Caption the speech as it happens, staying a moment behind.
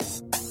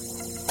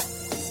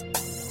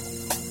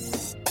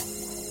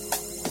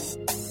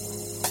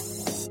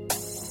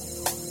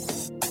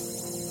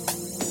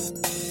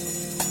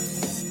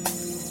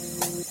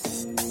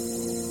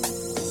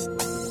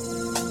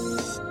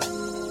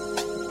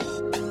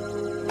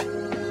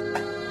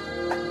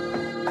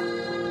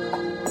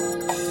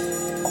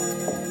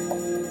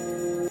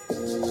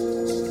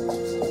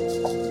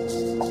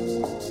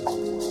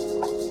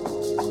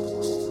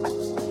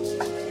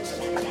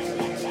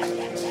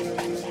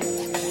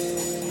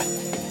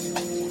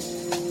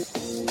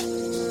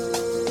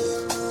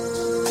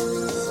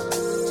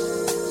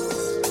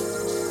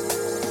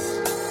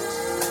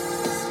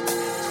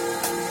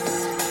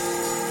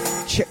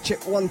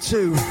Check 1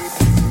 2.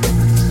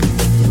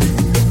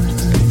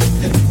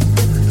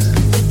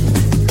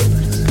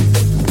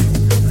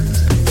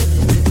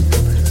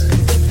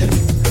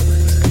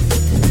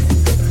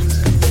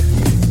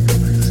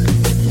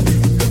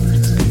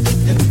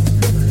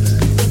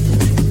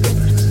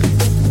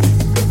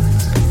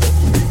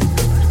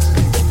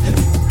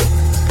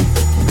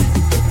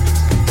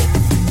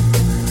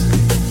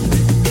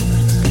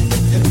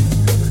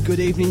 Good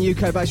evening,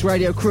 UK-based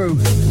radio crew.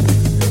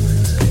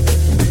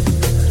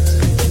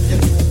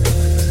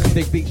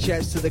 Big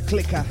shouts to the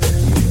clicker.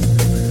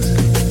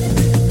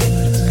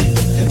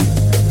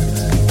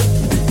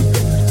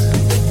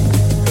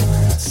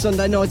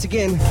 Sunday night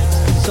again,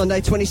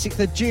 Sunday 26th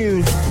of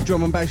June,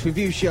 Drum and Bass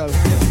Review Show.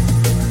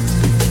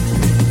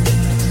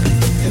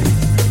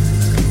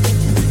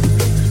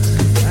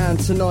 And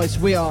tonight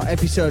we are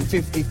episode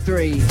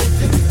 53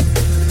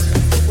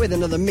 with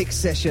another mix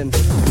session.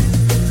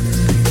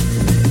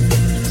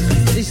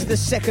 This is the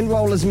second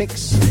Rollers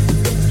mix,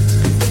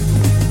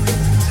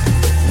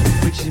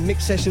 which is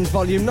Mix Sessions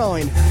Volume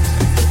 9.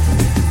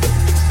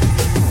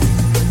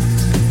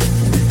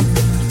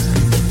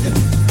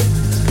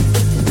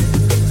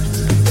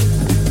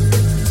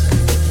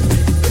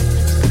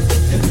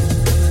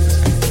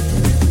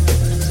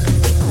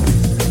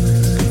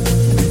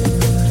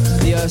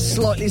 The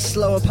slightly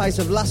slower pace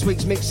of last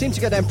week's mix seemed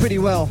to go down pretty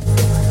well. So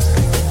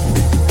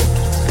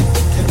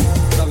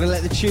I'm going to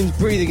let the tunes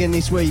breathe again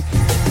this week.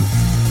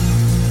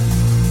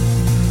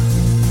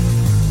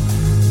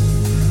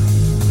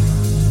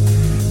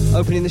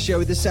 Opening the show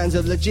with the sounds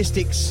of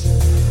Logistics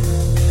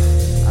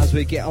as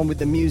we get on with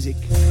the music.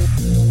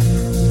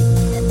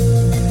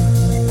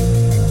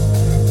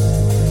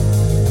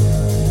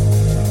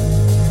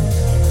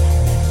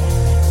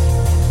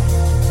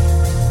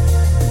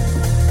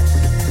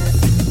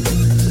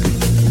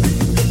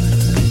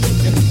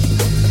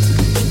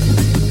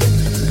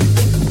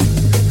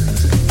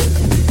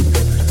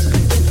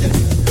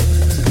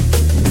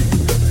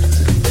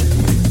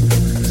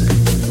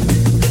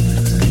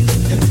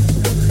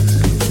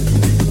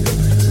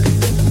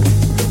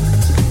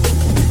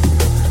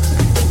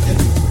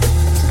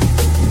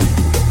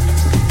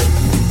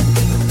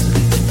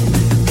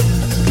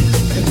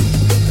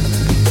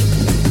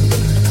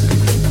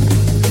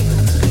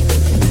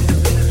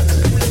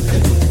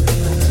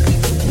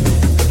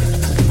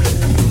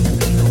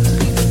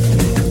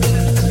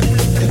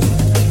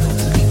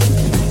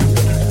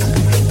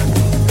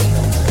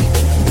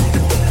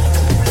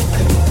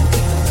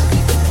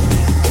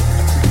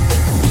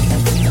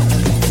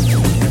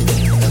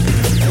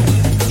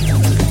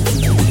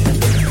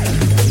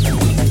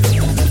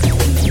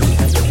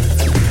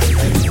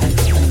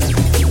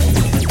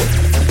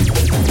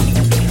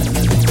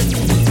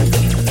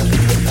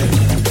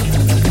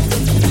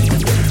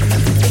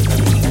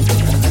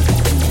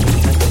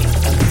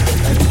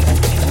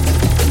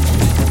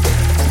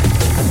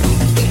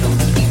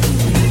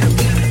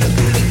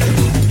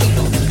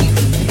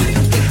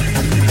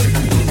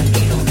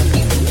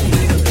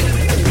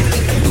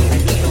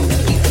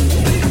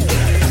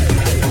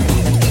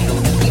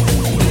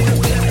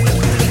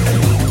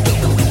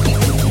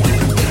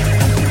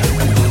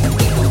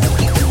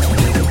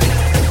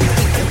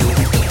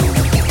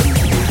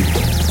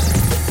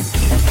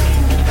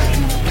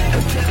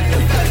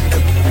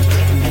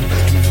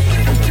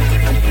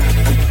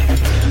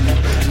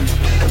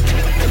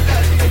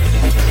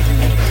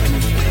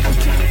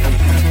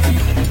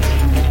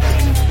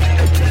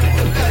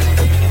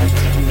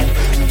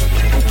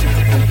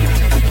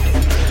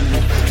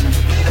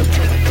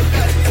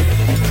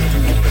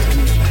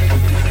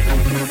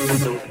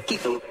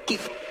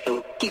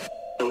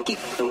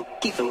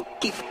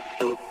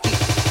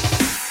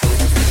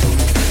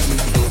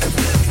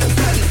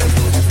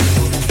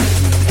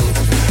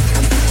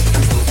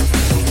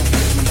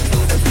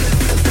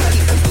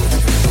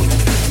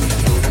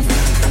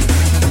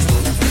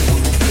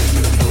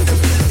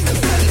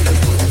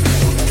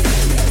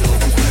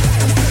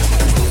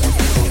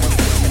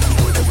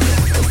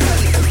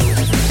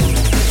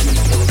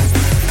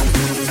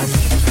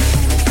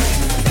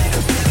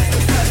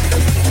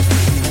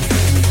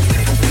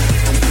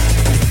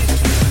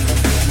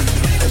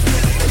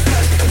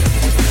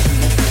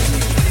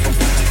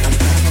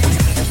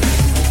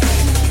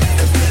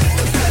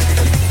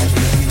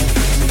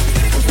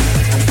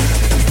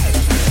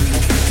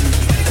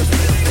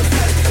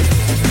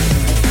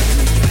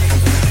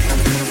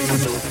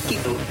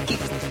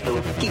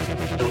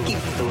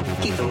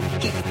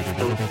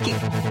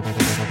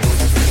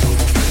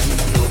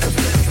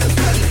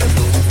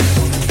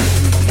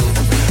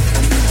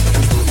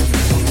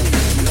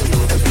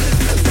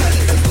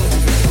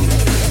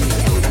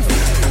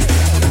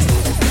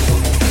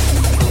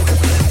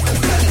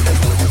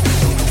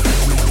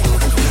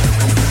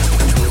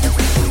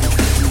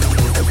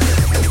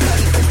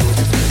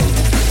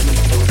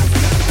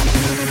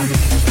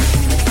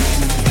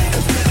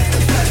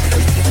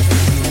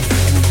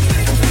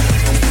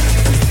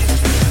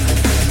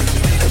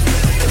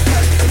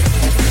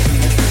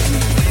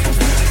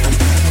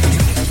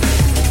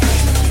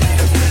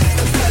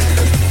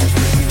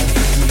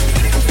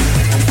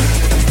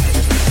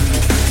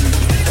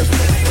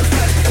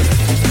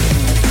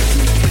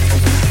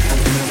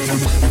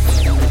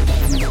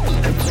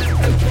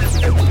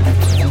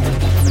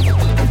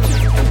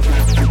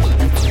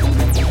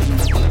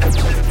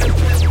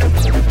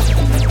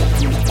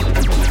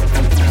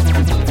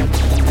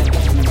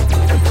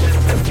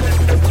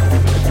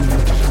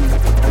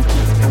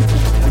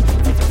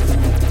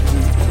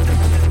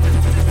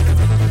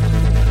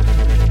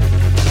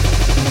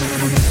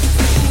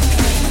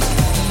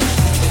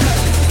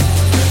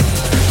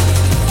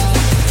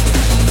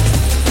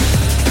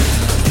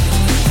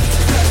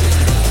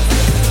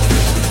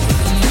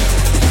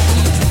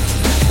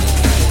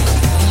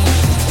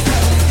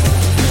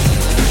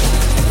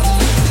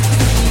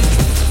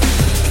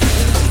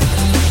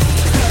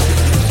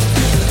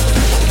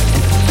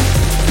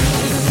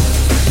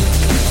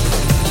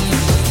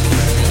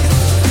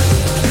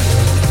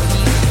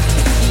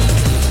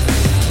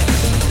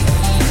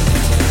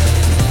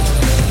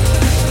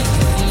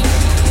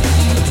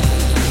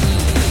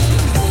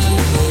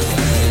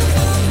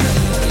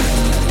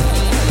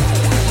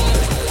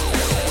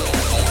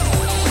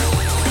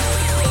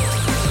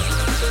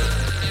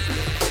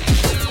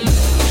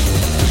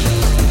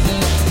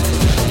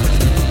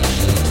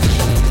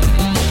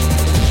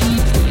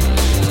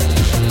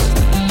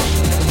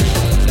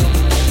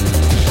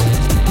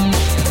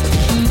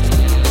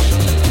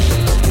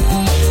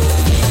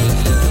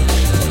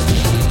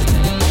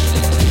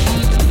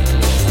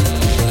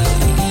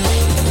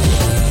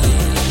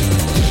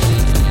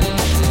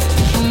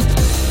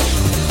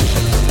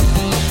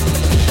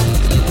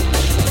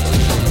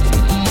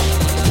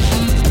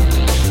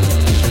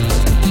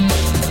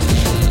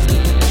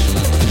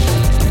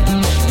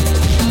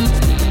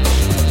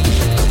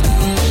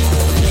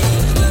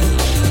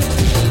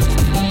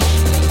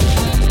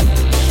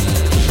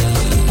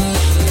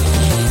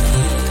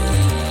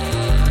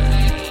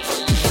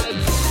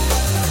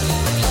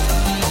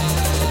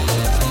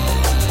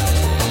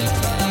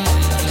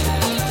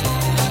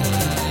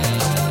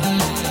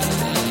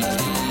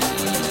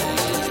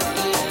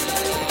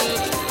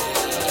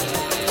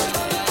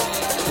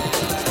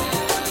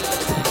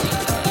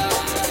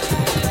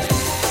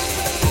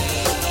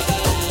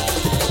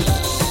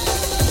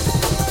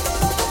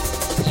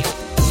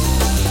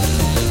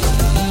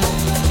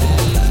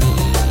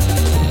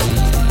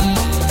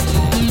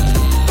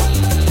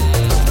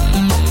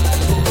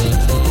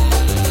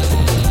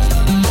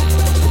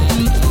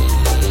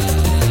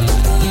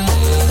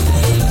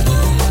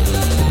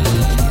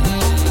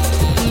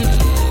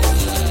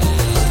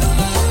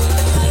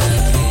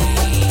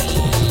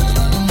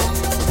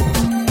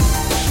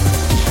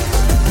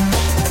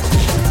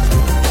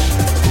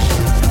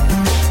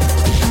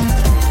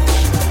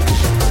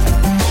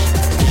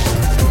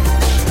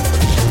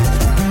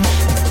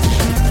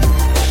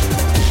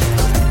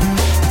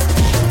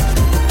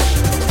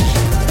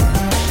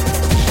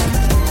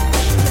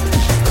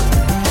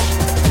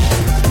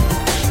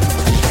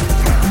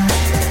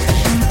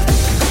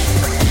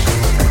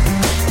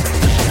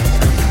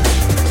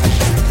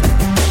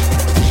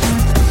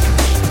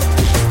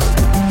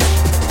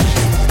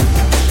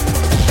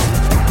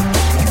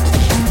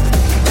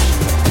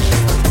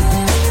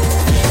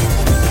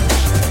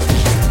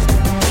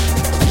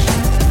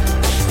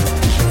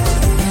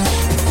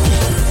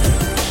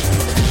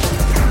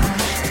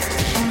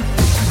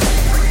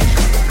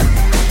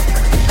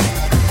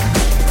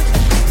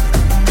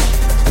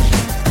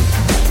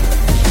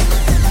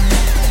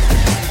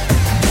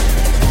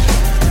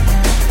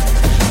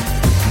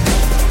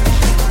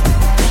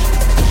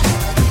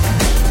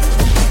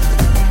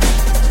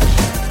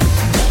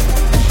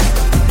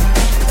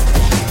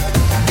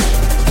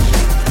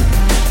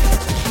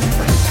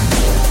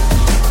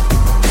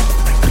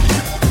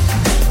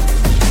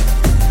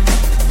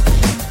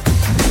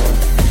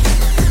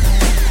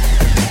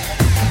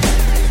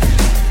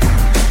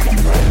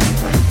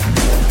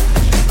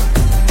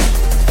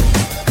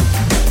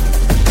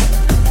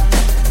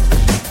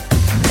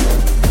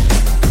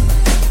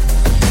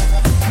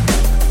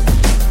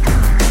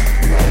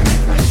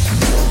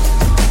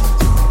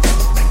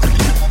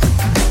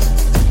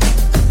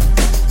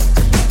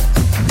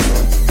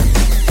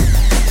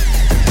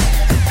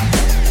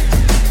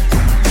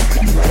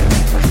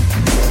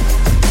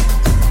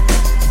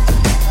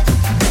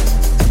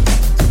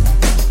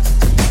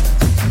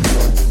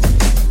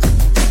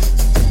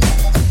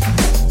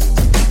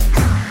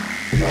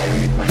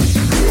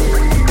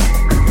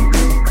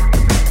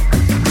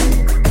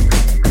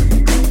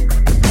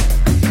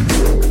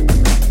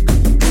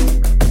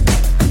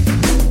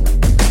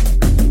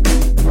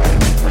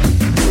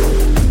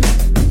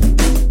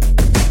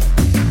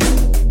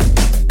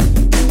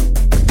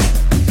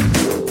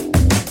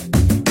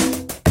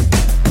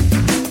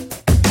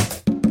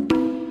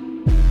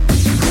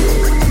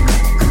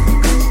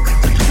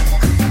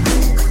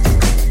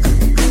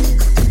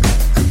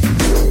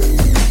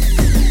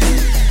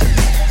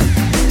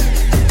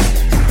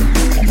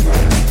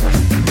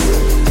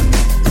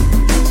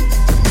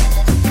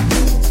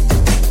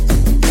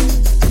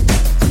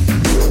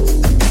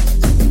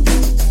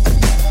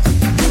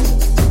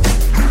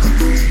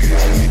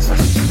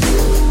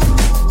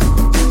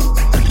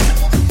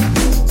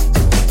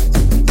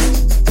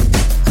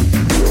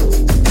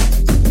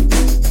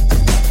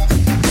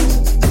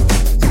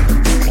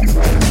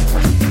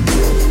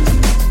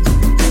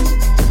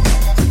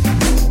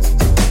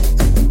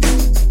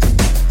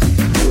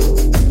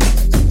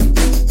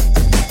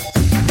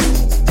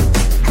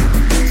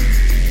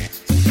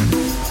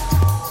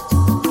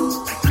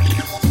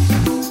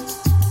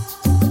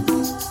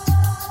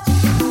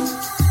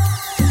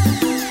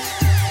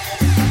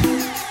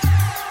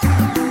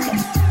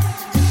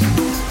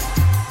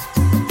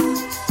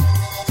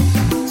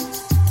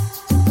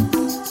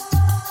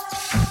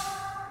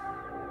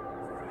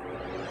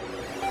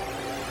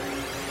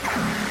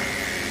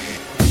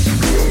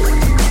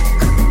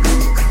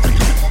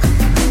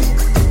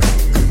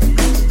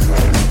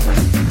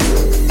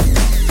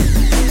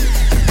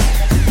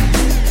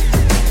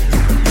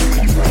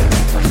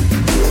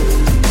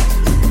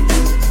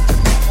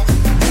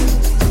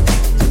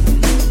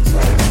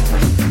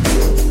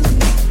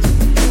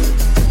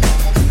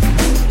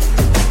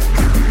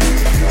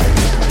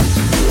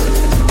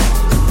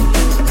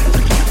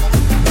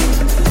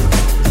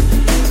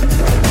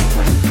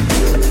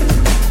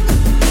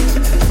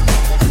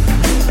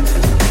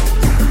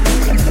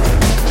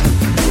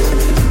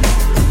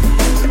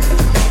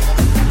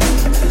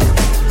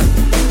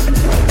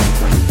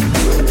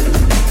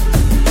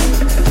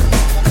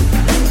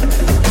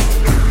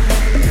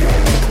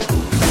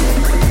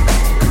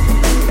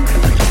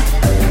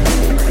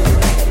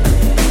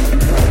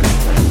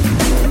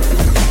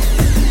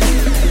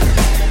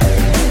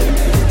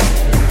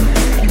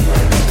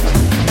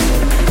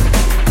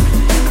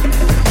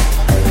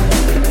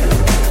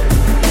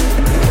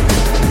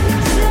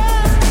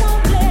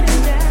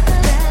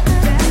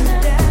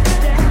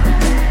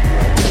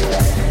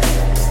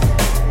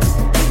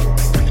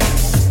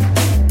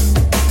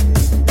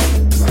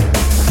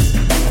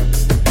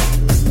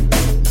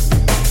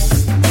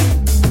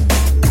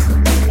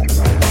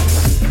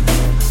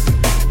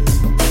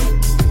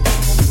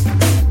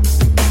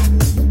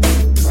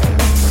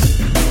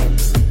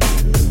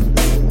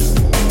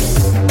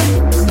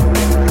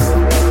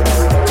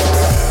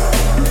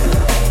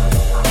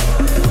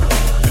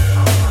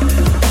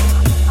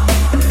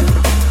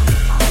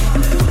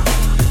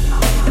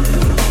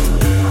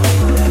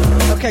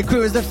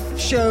 as the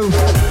show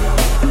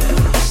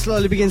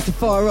slowly begins to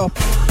fire up.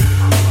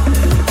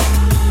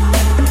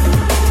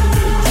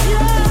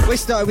 We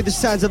started with the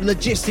sounds of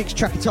Logistics,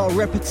 track entitled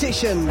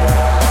Repetition.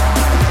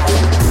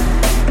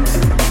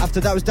 After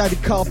that was David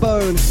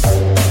Carbone,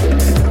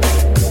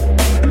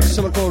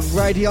 someone called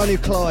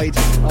Radionuclide,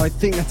 I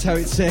think that's how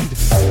it's said.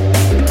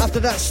 After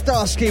that,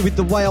 Starsky with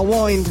The Way I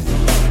Wind.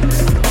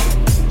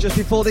 Just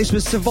before this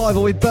was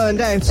Survival with Burned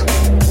Out,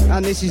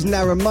 and this is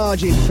Narrow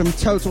Margin from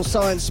Total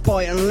Science,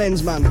 Spy and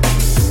Lensman.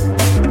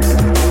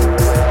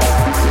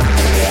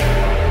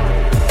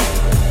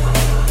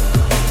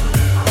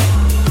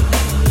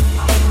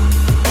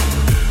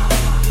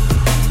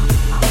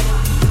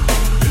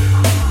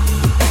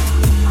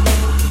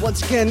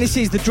 Once again, this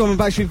is the Drum and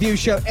Bass Review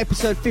Show,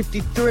 episode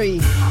 53.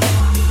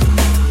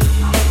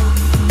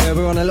 Where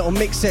we're on a little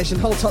mix session.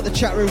 Hold tight, the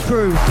chat room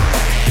crew.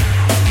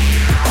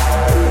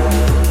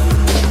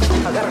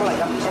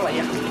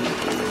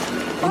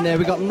 In there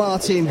we got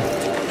Martin,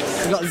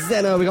 we got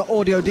Zeno, we got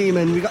Audio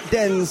Demon, we got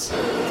Dens,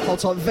 hold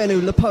tight,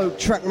 Venu, Lepoke,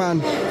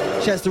 Trackman.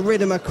 Shouts to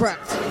Riddimer,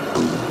 Cracked.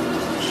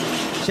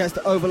 Shouts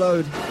to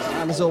Overload.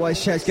 And as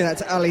always, shouts going out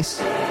to Alice.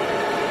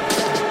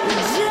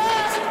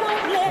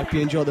 Hope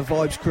you enjoy the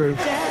vibes, crew.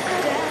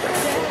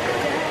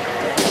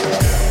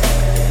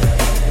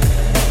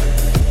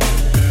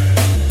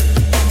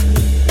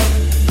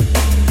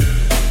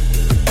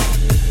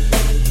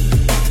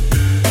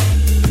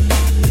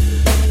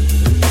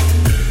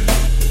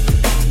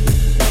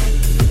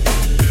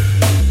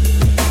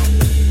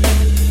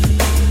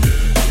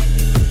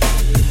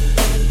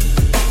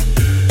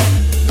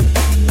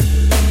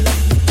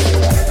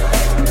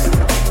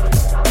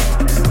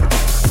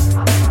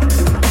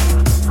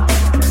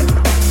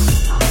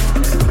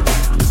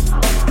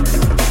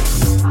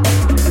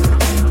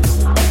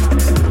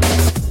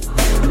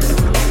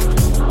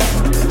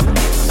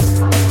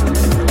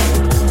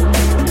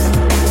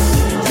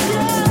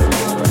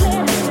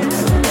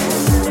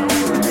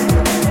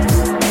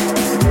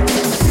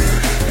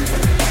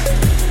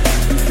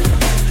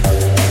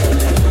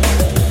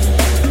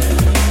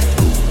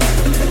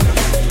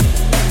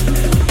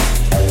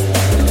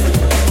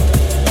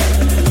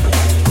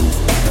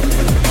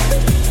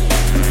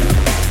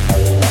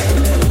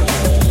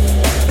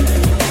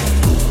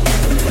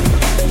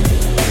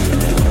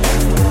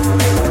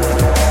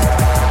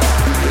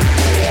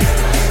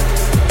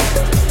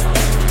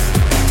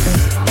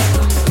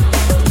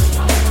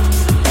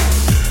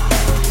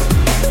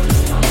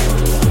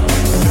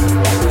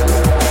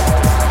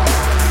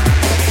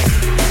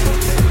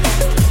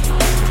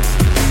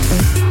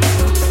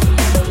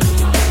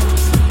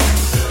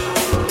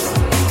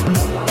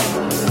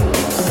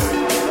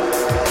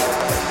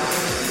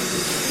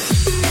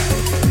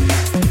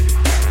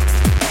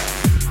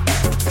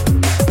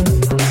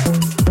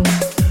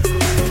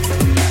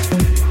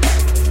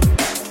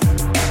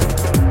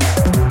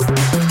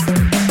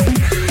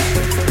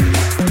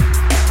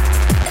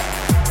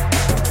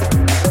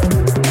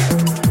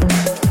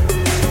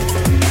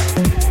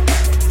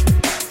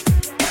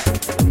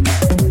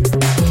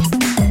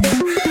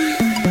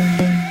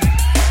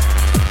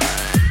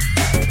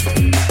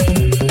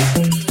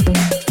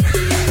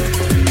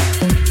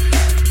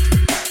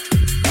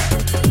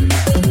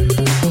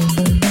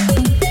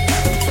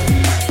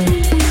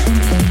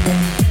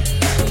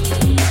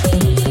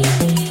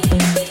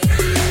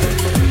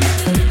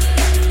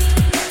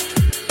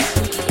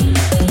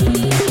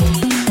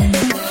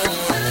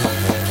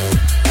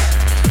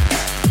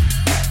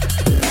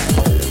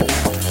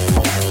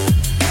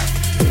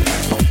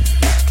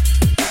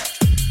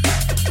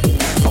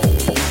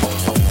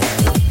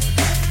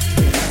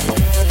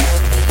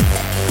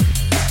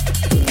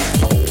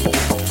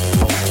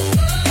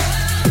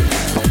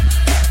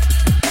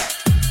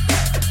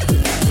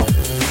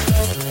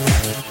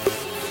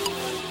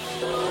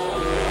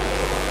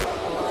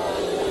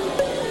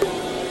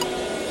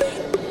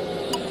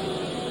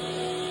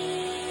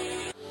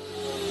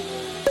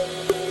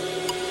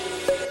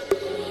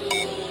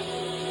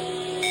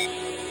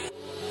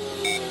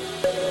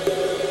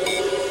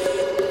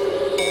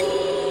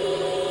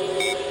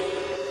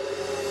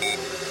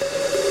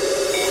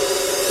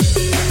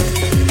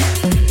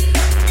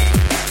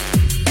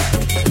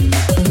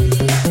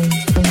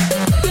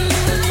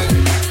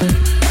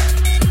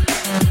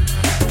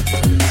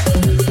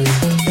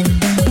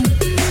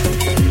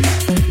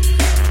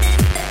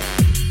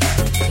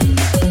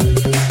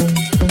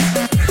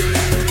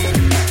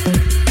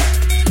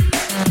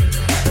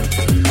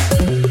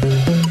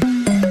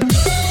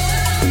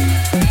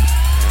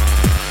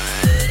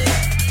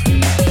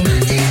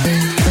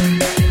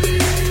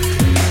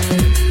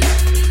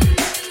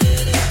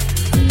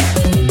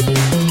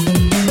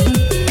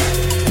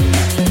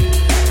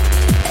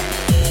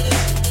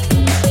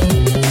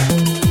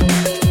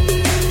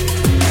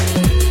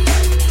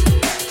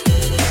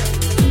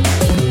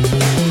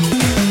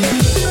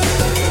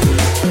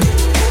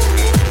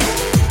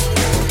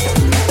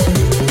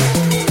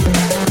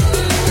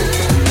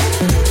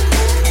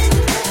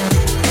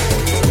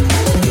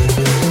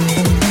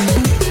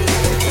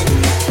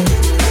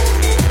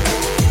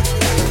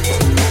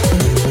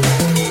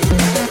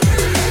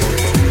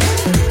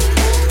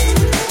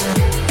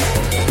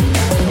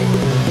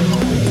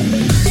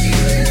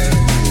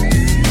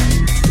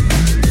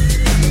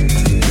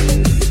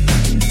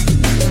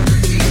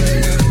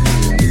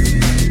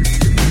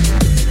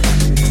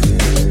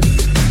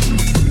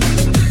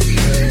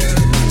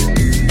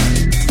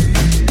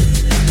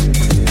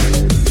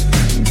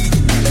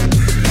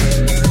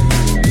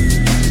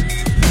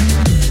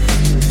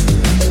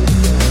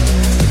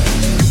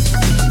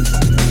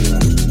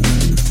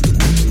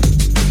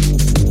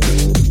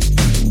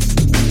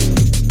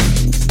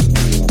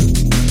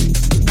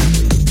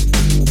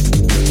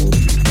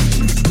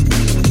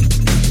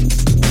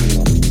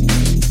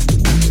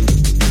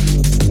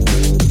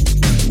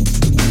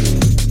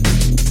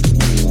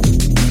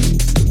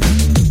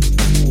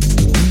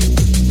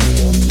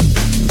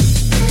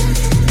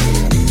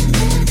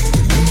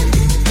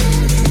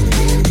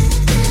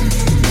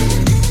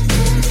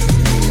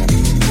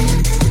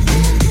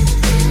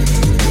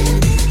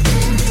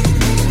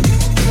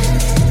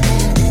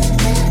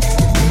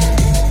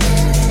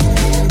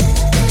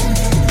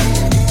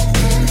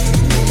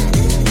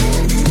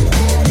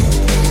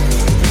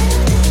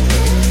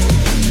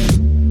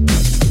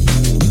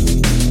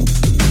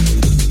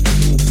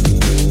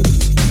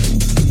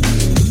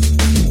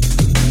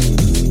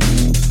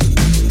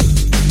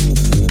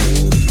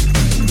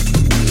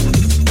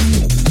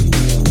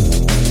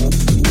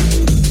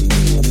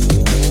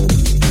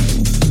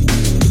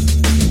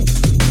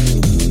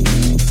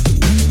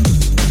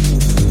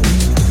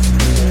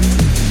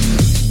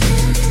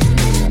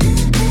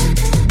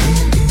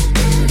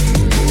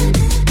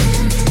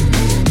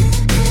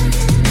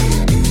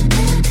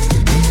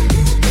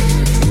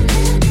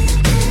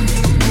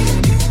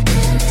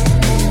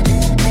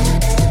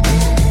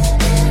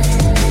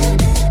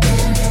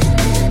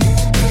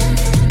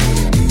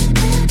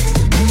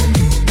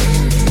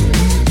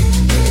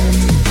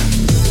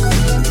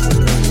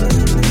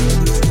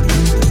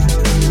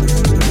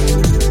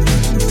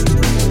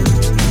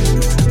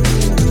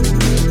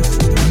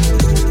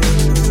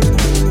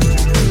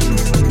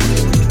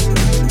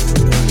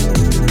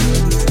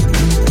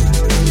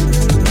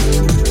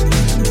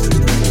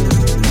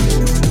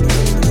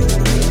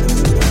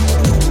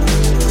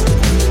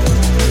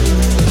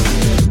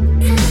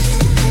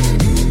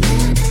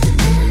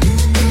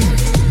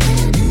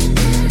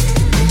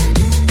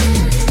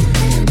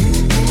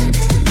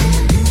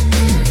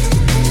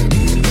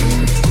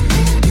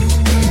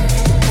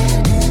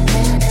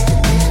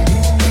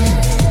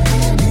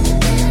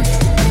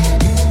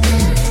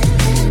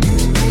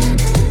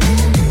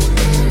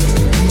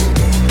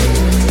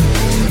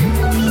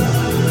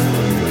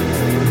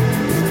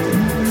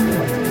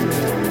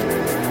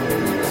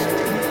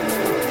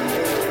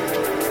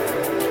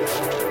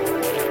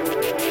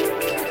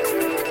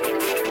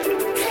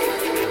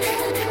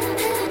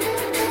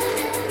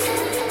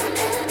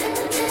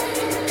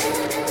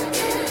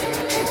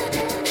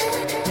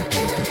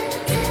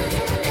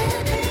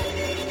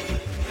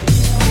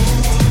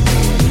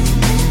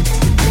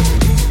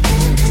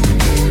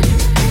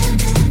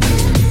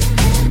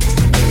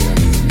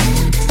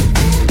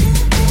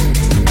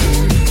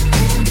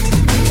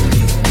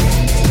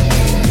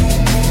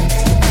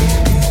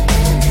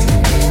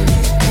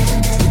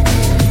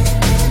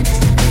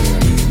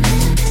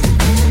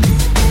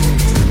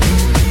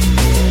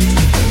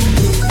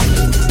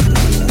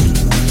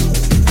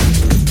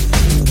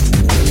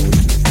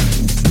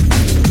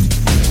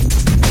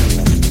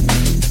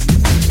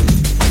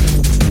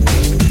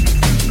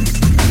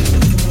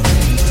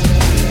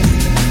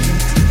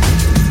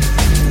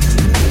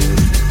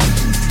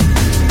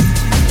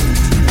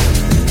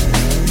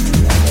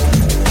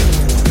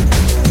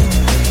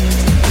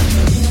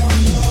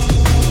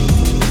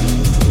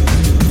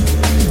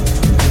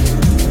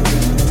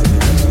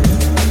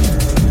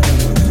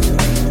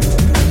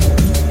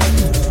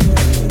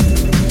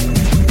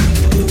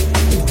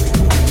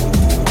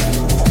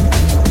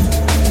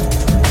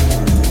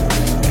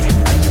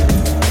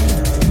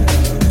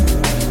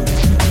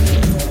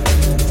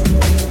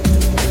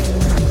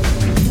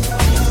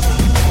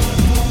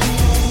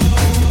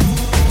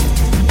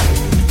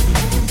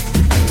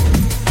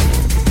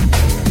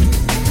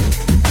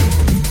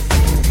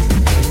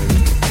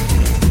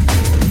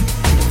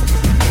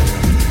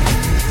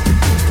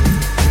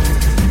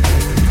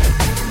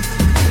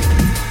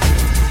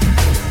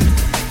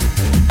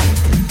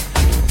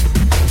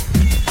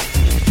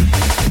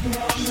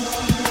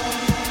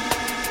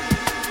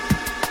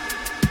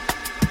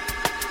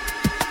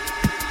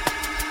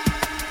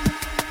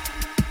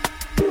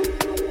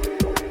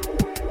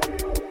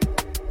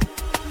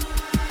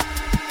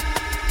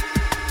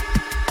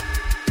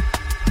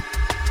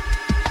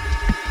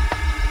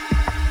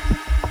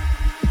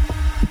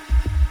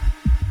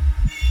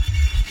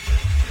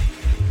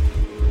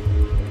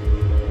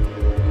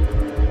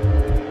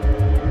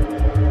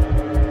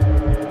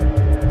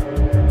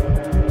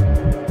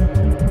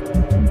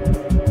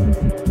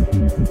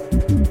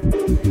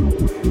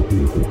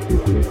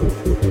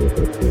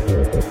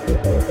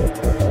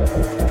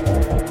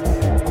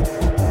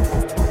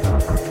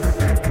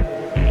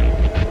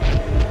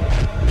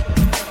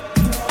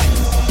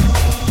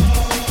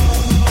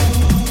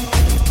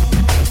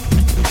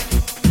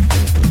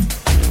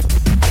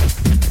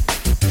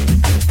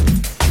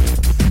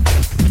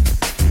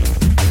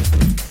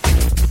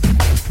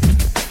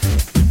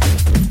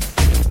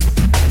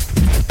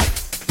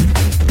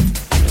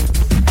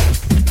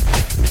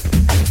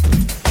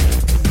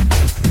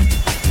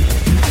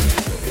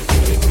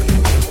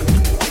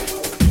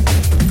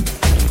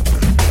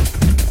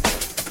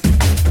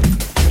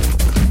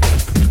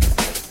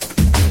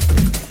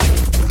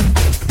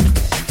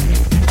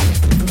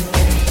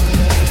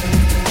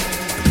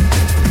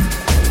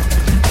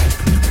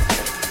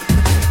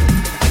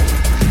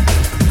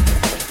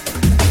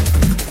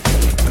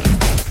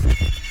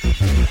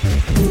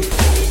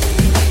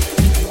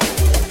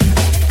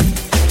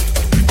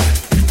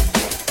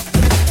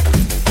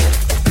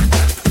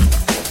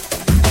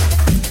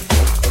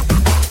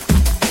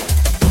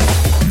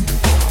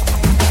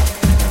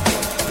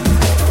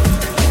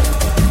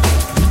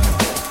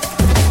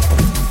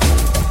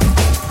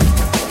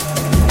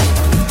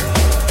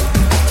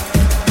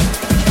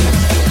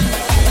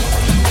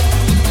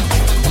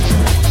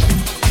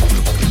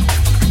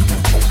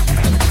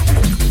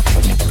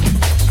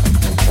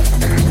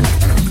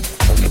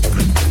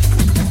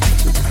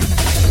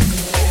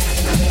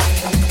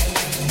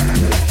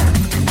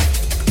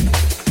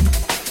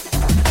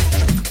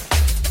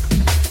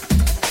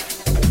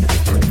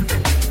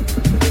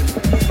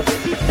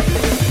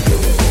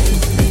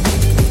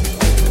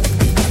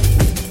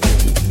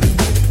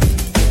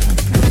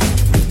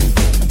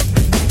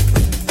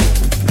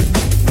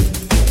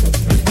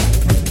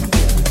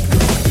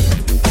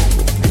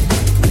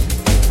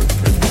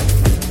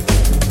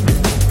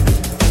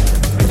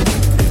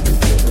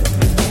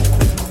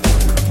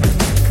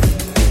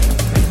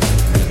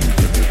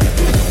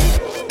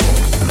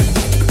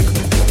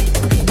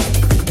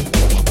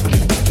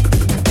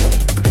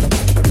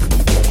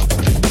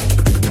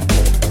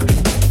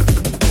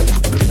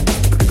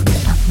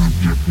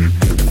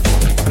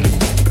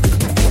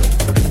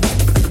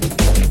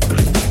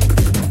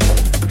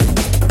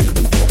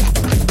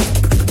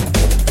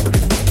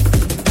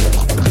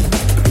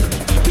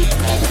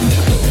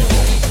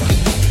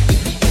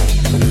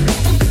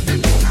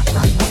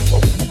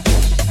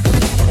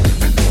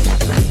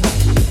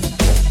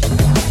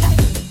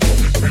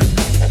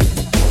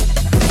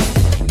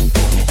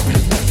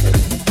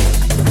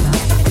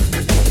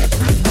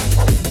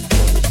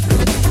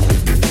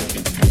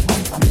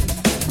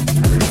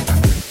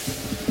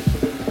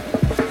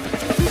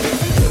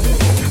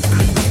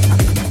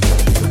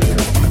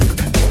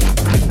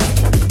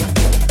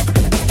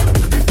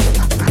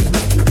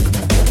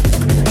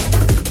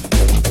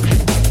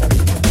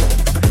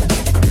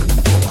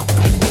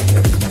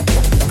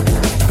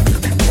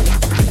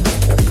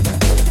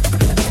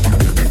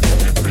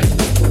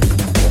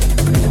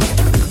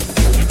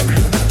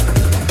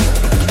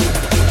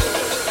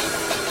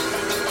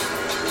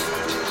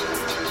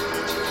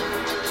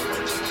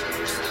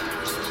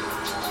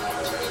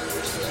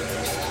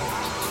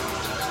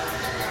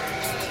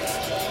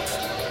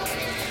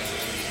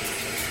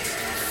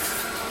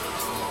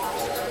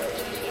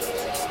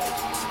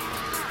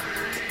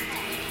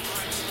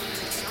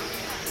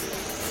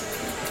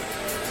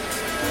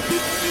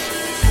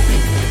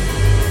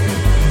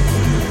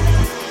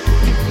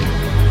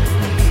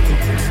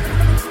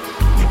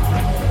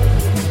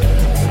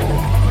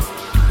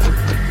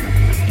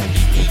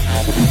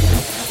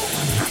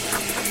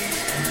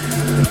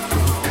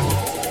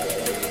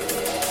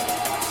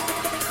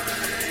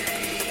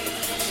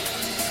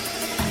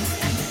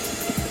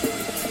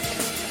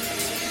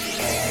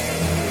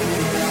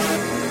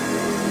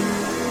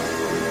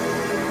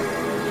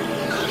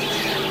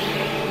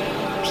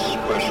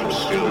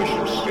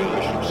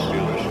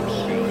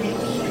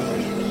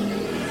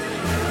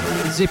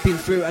 Zipping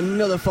through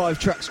another 5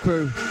 tracks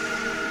crew.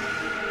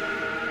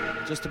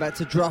 Just about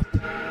to drop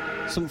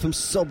something from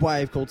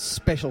Subwave called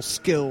Special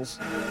Skills.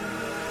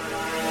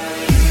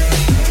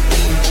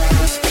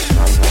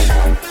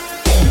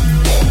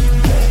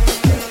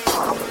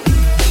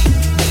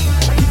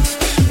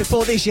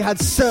 Before this you had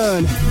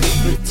CERN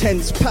with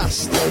Tense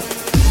Past.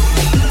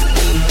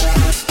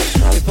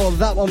 Before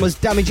that one was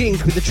Damage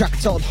Inc. with the track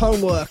titled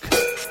Homework.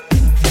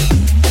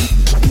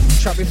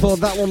 The track before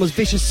that one was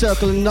Vicious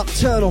Circle and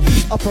Nocturnal,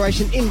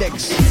 Operation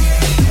Index.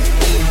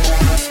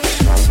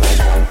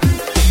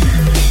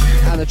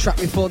 And the track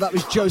before that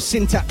was Joe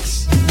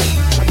Syntax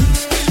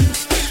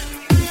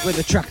with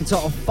the track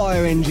entitled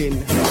Fire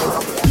Engine.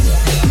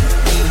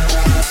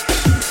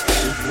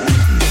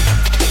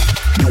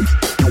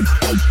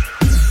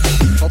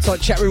 Hold tight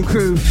chat room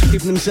crew,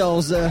 keeping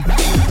themselves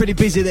pretty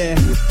busy there.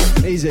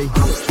 Easy.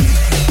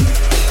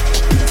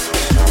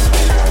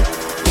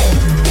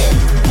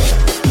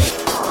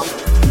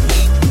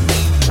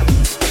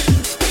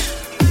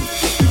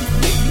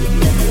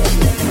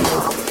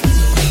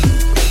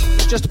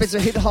 Just a bit to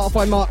hit the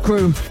halfway mark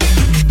crew.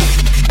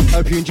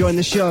 Hope you're enjoying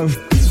the show.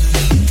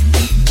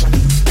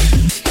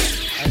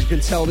 As you can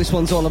tell, this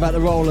one's all about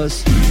the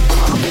rollers.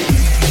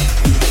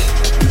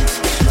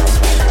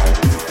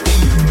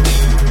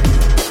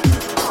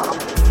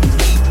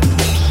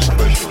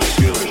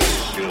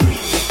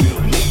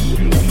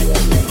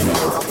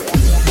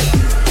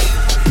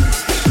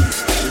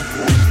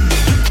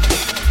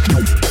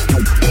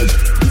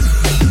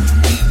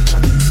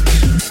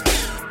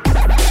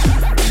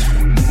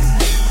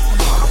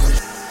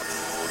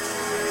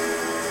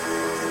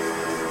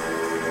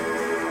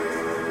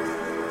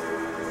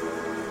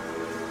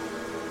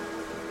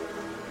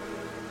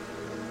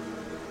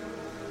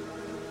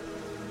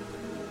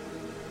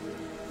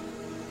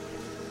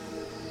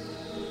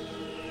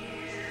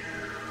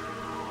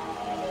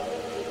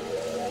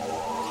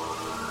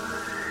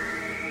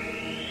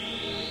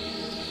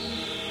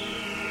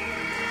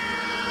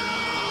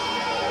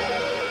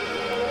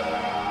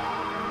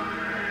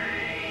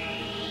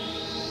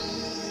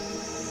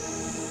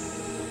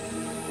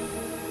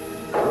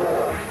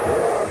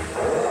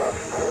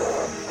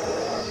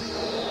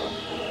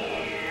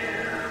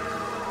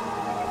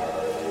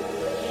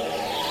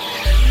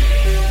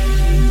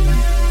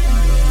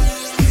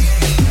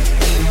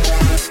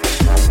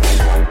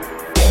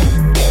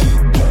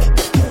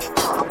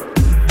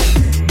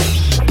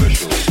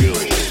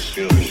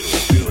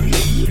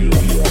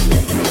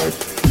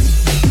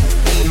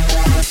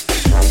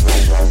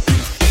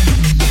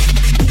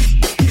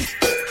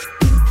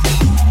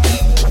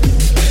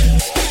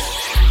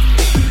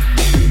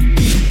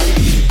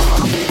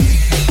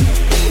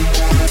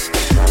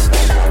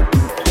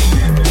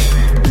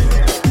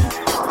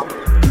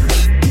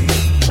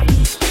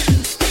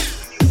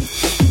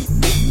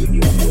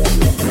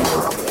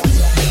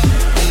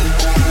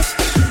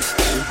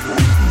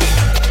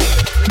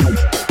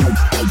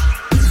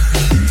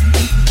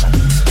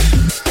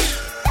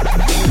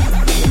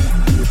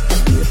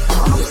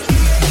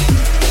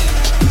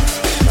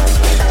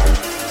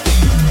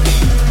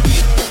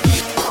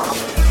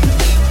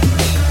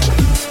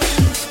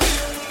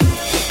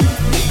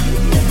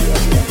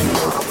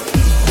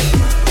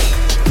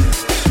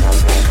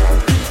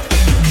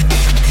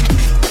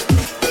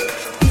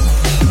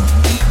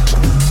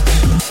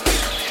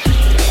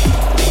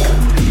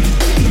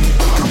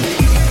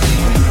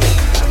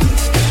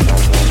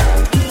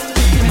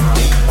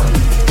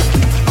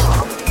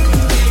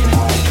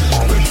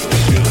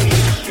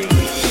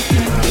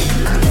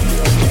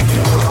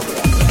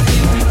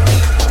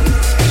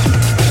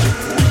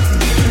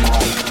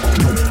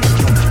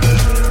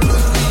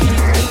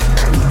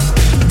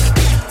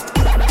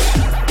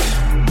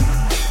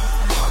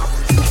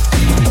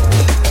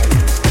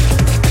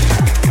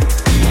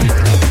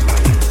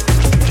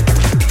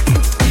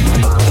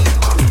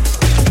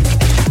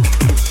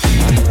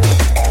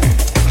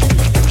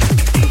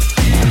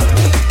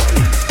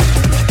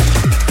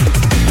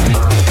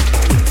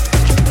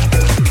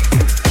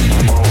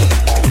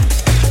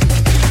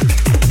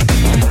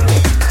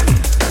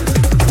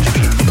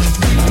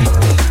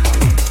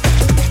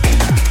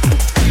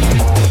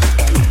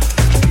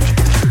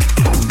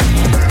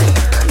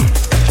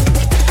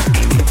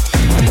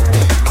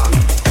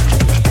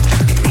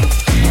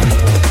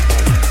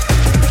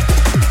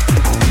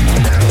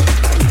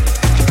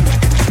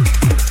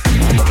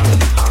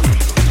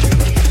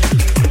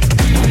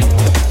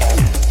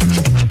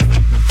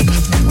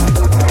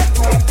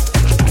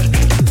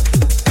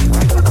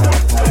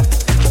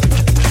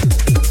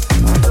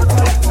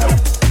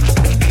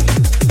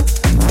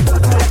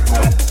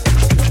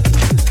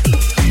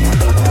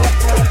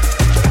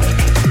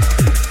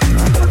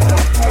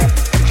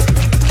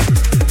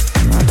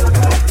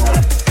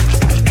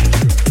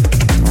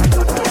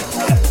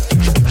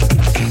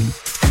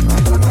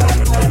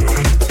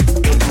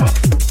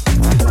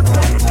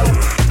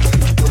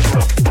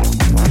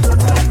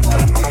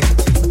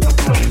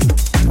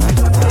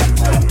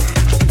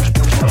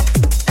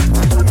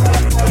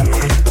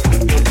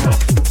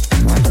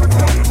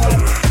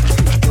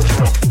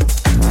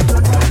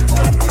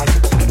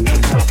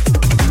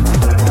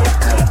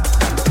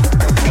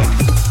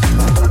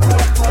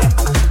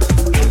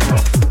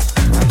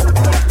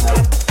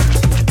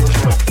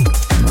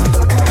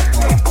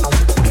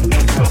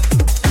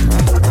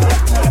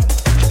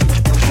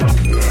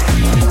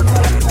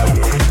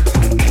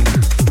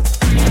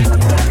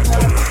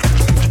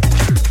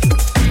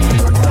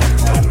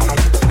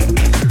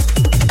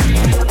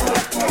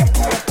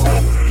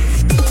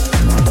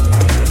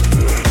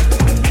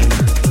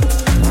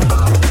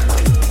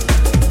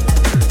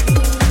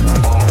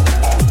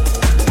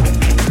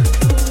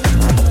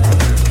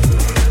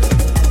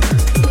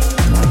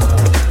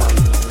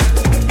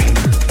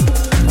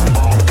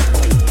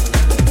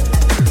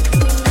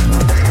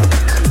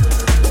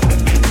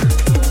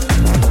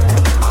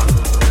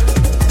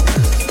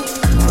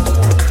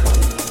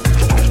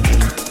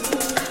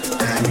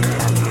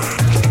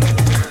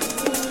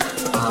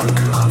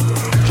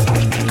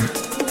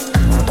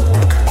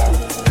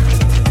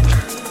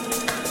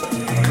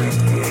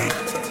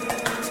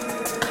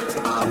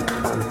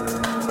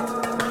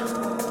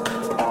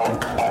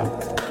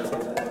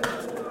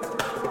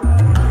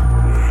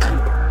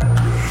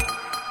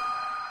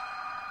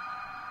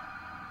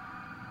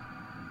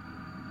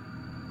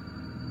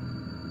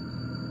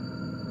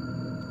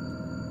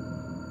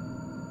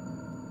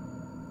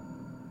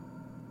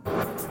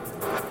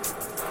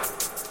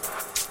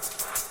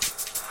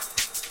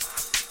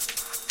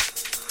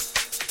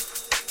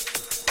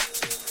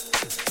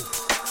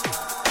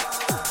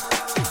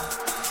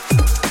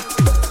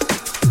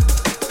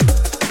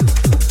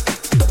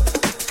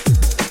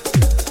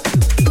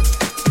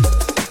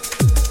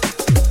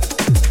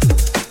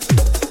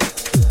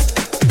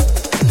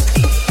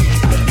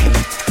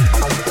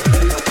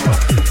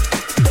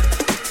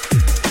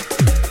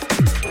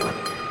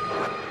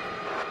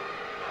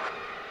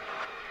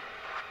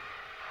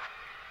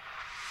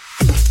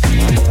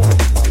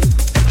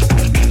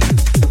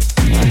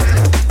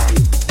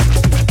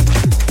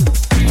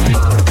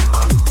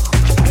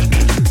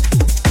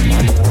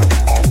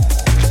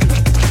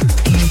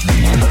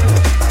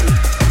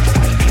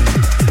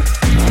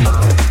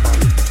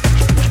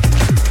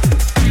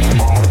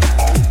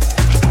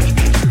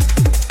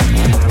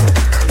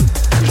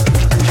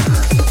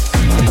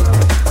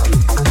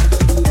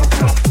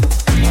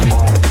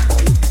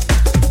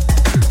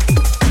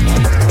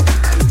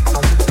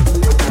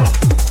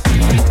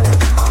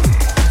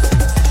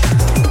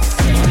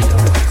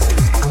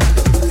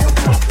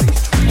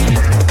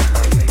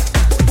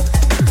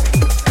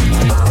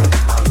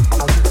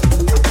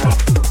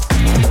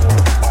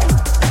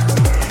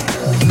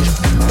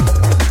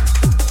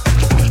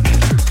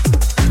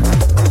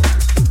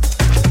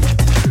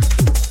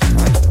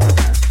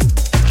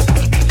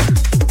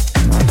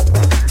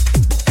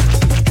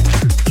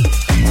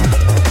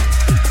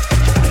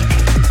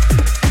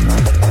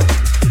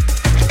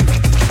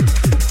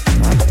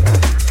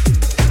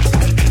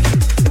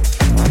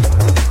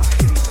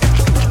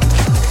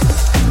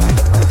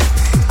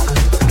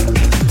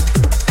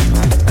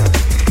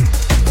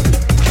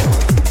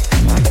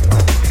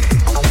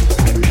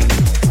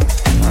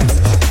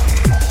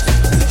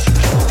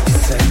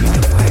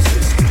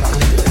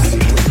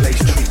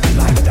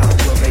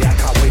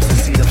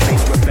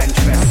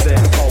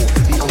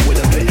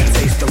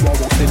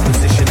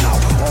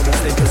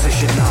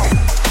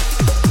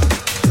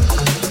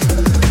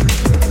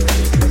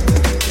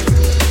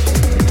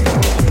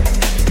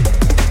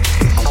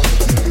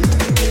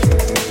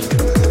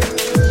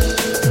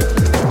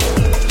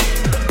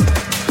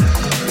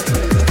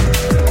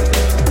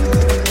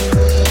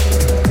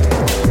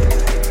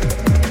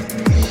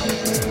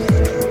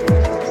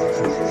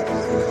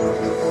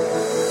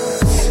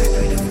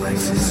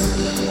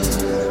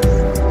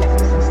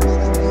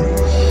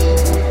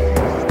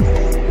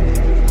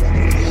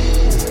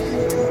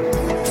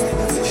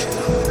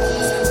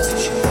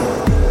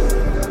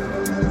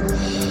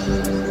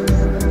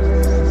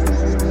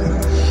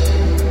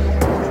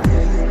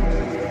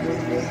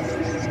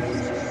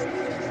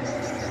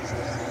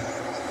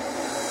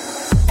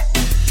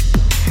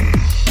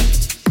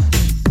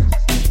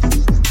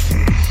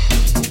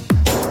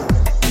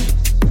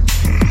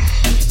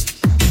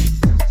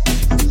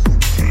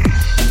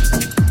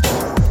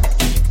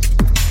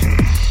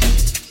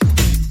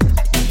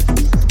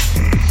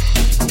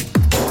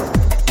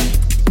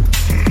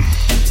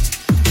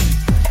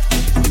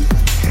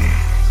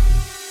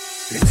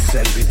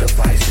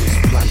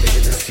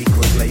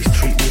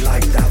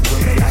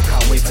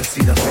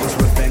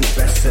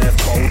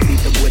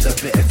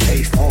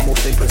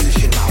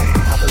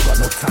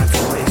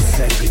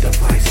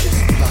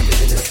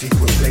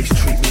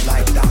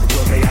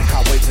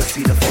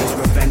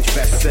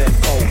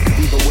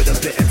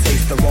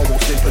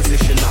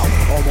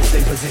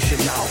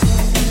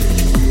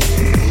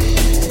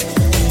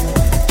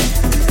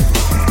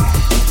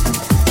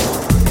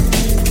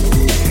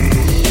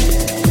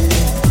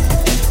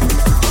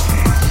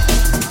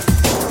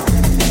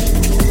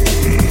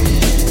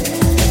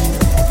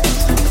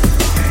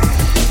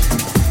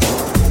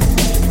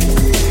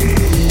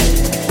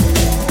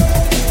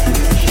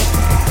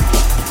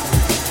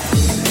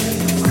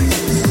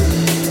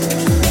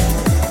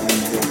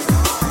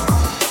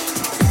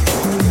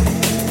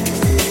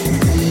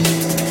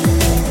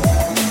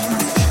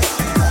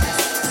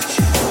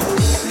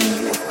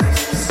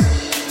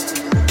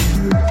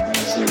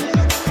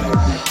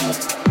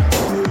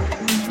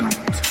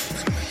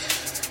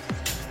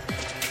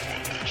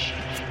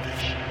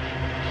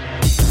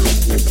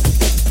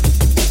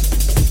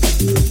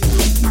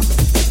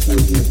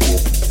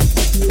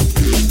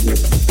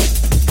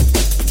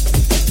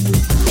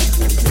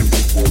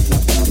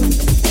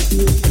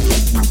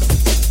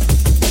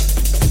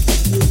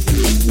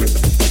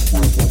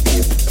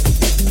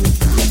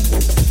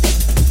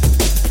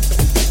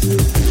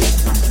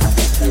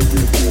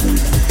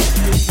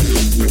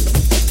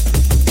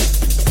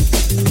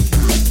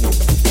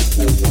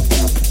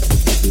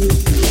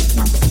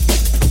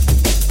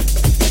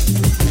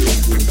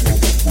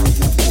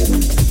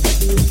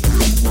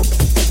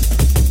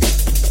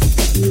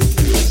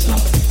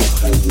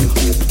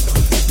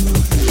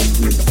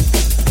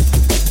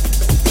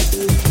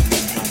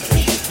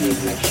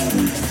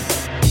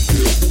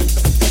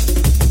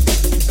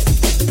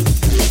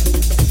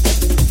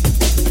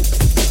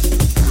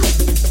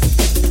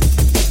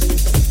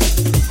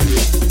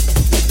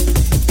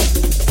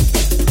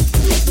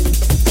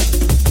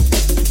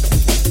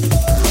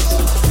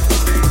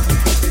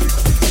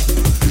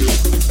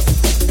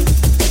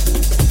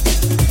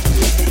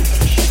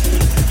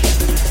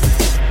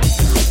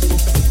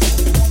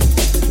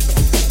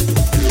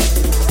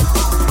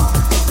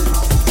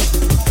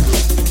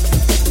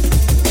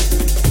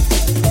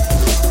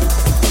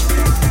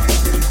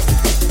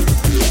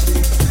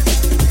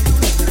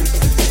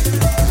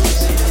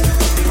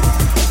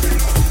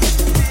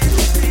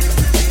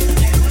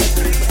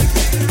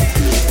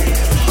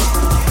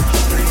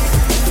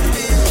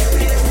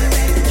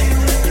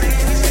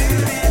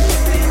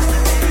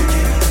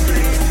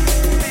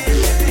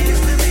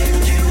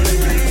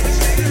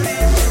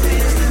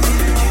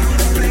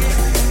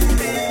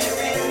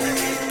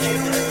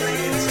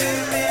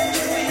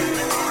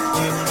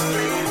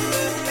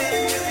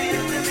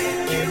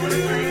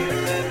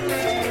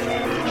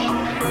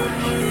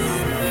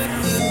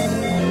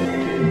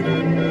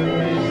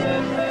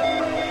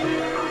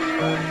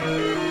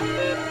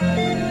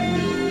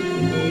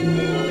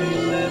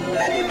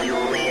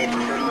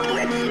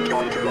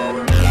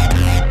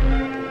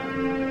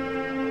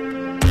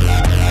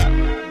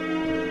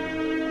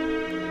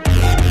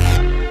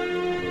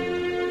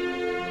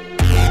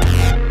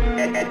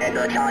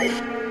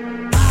 Energize.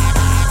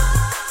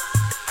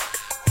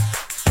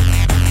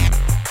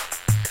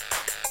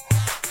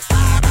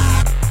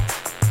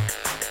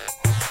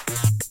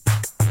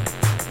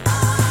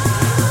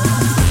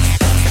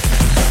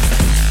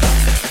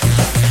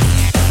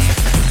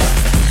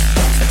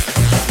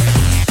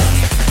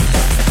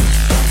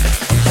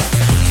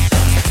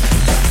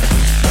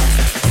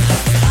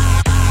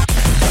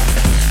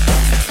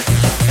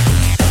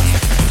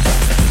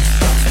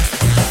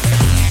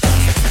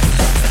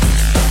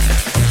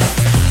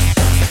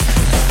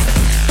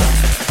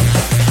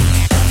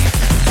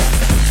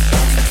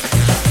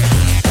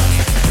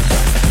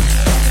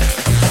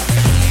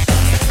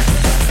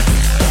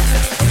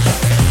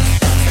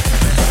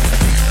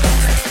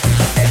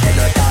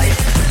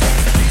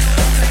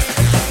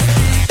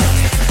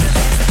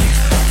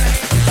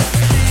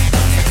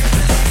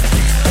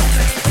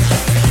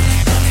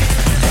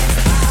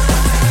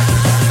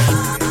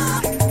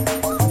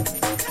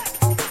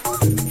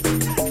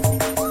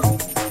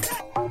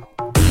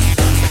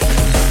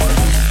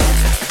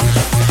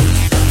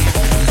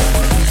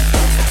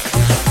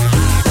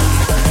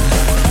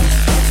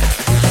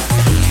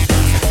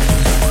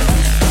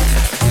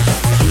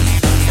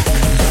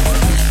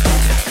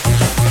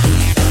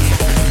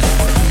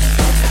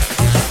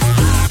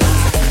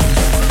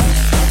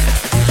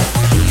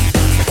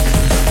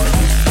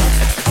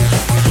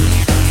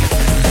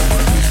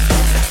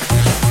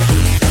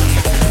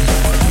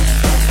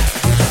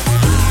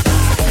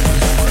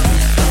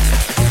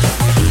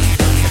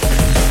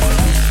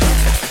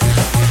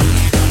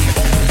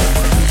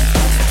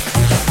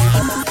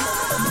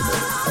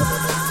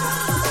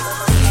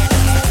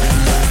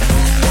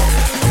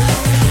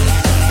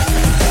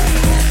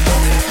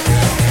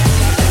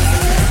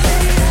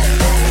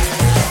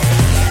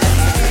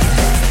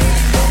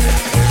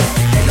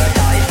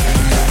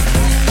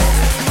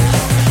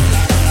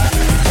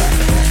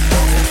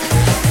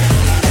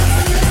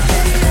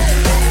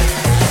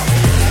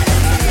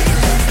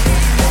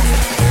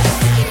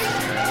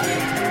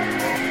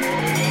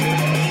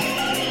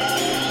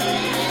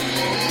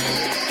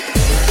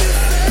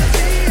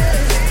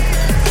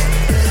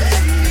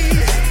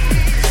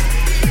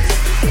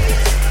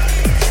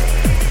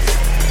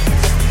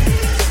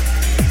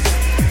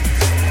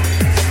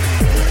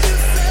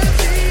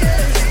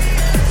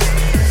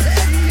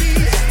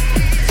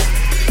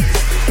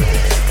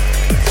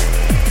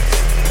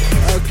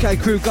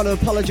 Crew, gotta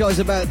apologise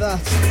about that.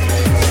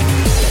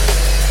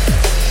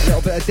 A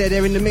little bit of dead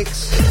air in the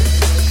mix.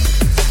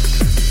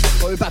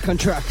 But we're back on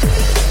track.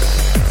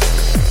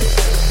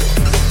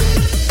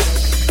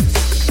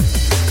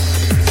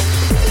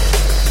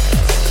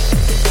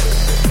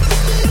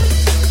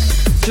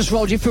 Just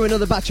rolled you through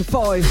another batch of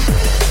 5.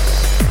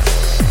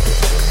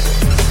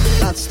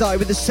 That started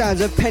with the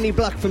sounds of Penny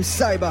Black from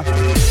Sabre.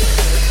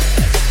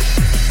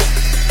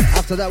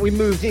 After that we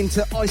moved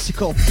into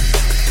Icicle,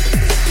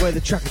 where the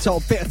track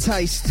entitled Bitter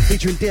Taste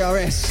featuring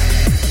DRS.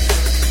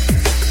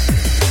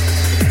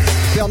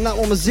 Beyond that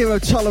one was Zero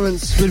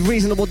Tolerance with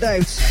Reasonable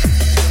Doubts.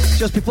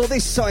 Just before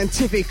this,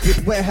 Scientific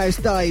with Warehouse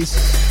Days.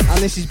 And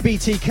this is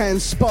BTK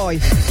and Spy,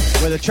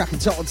 where the track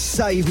entitled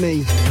Save Me.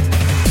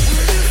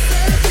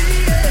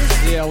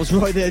 Yeah, I was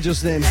right there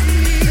just then.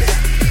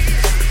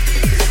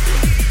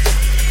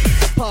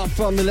 Apart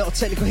from the little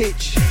technical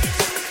hitch.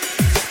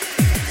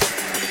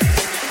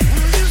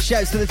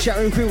 Shouts to the chat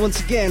room crew once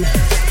again.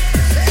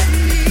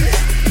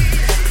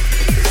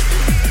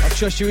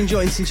 Trust you're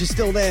enjoying since you're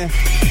still there.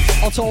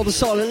 I'll to all the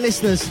silent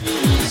listeners,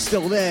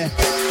 still there.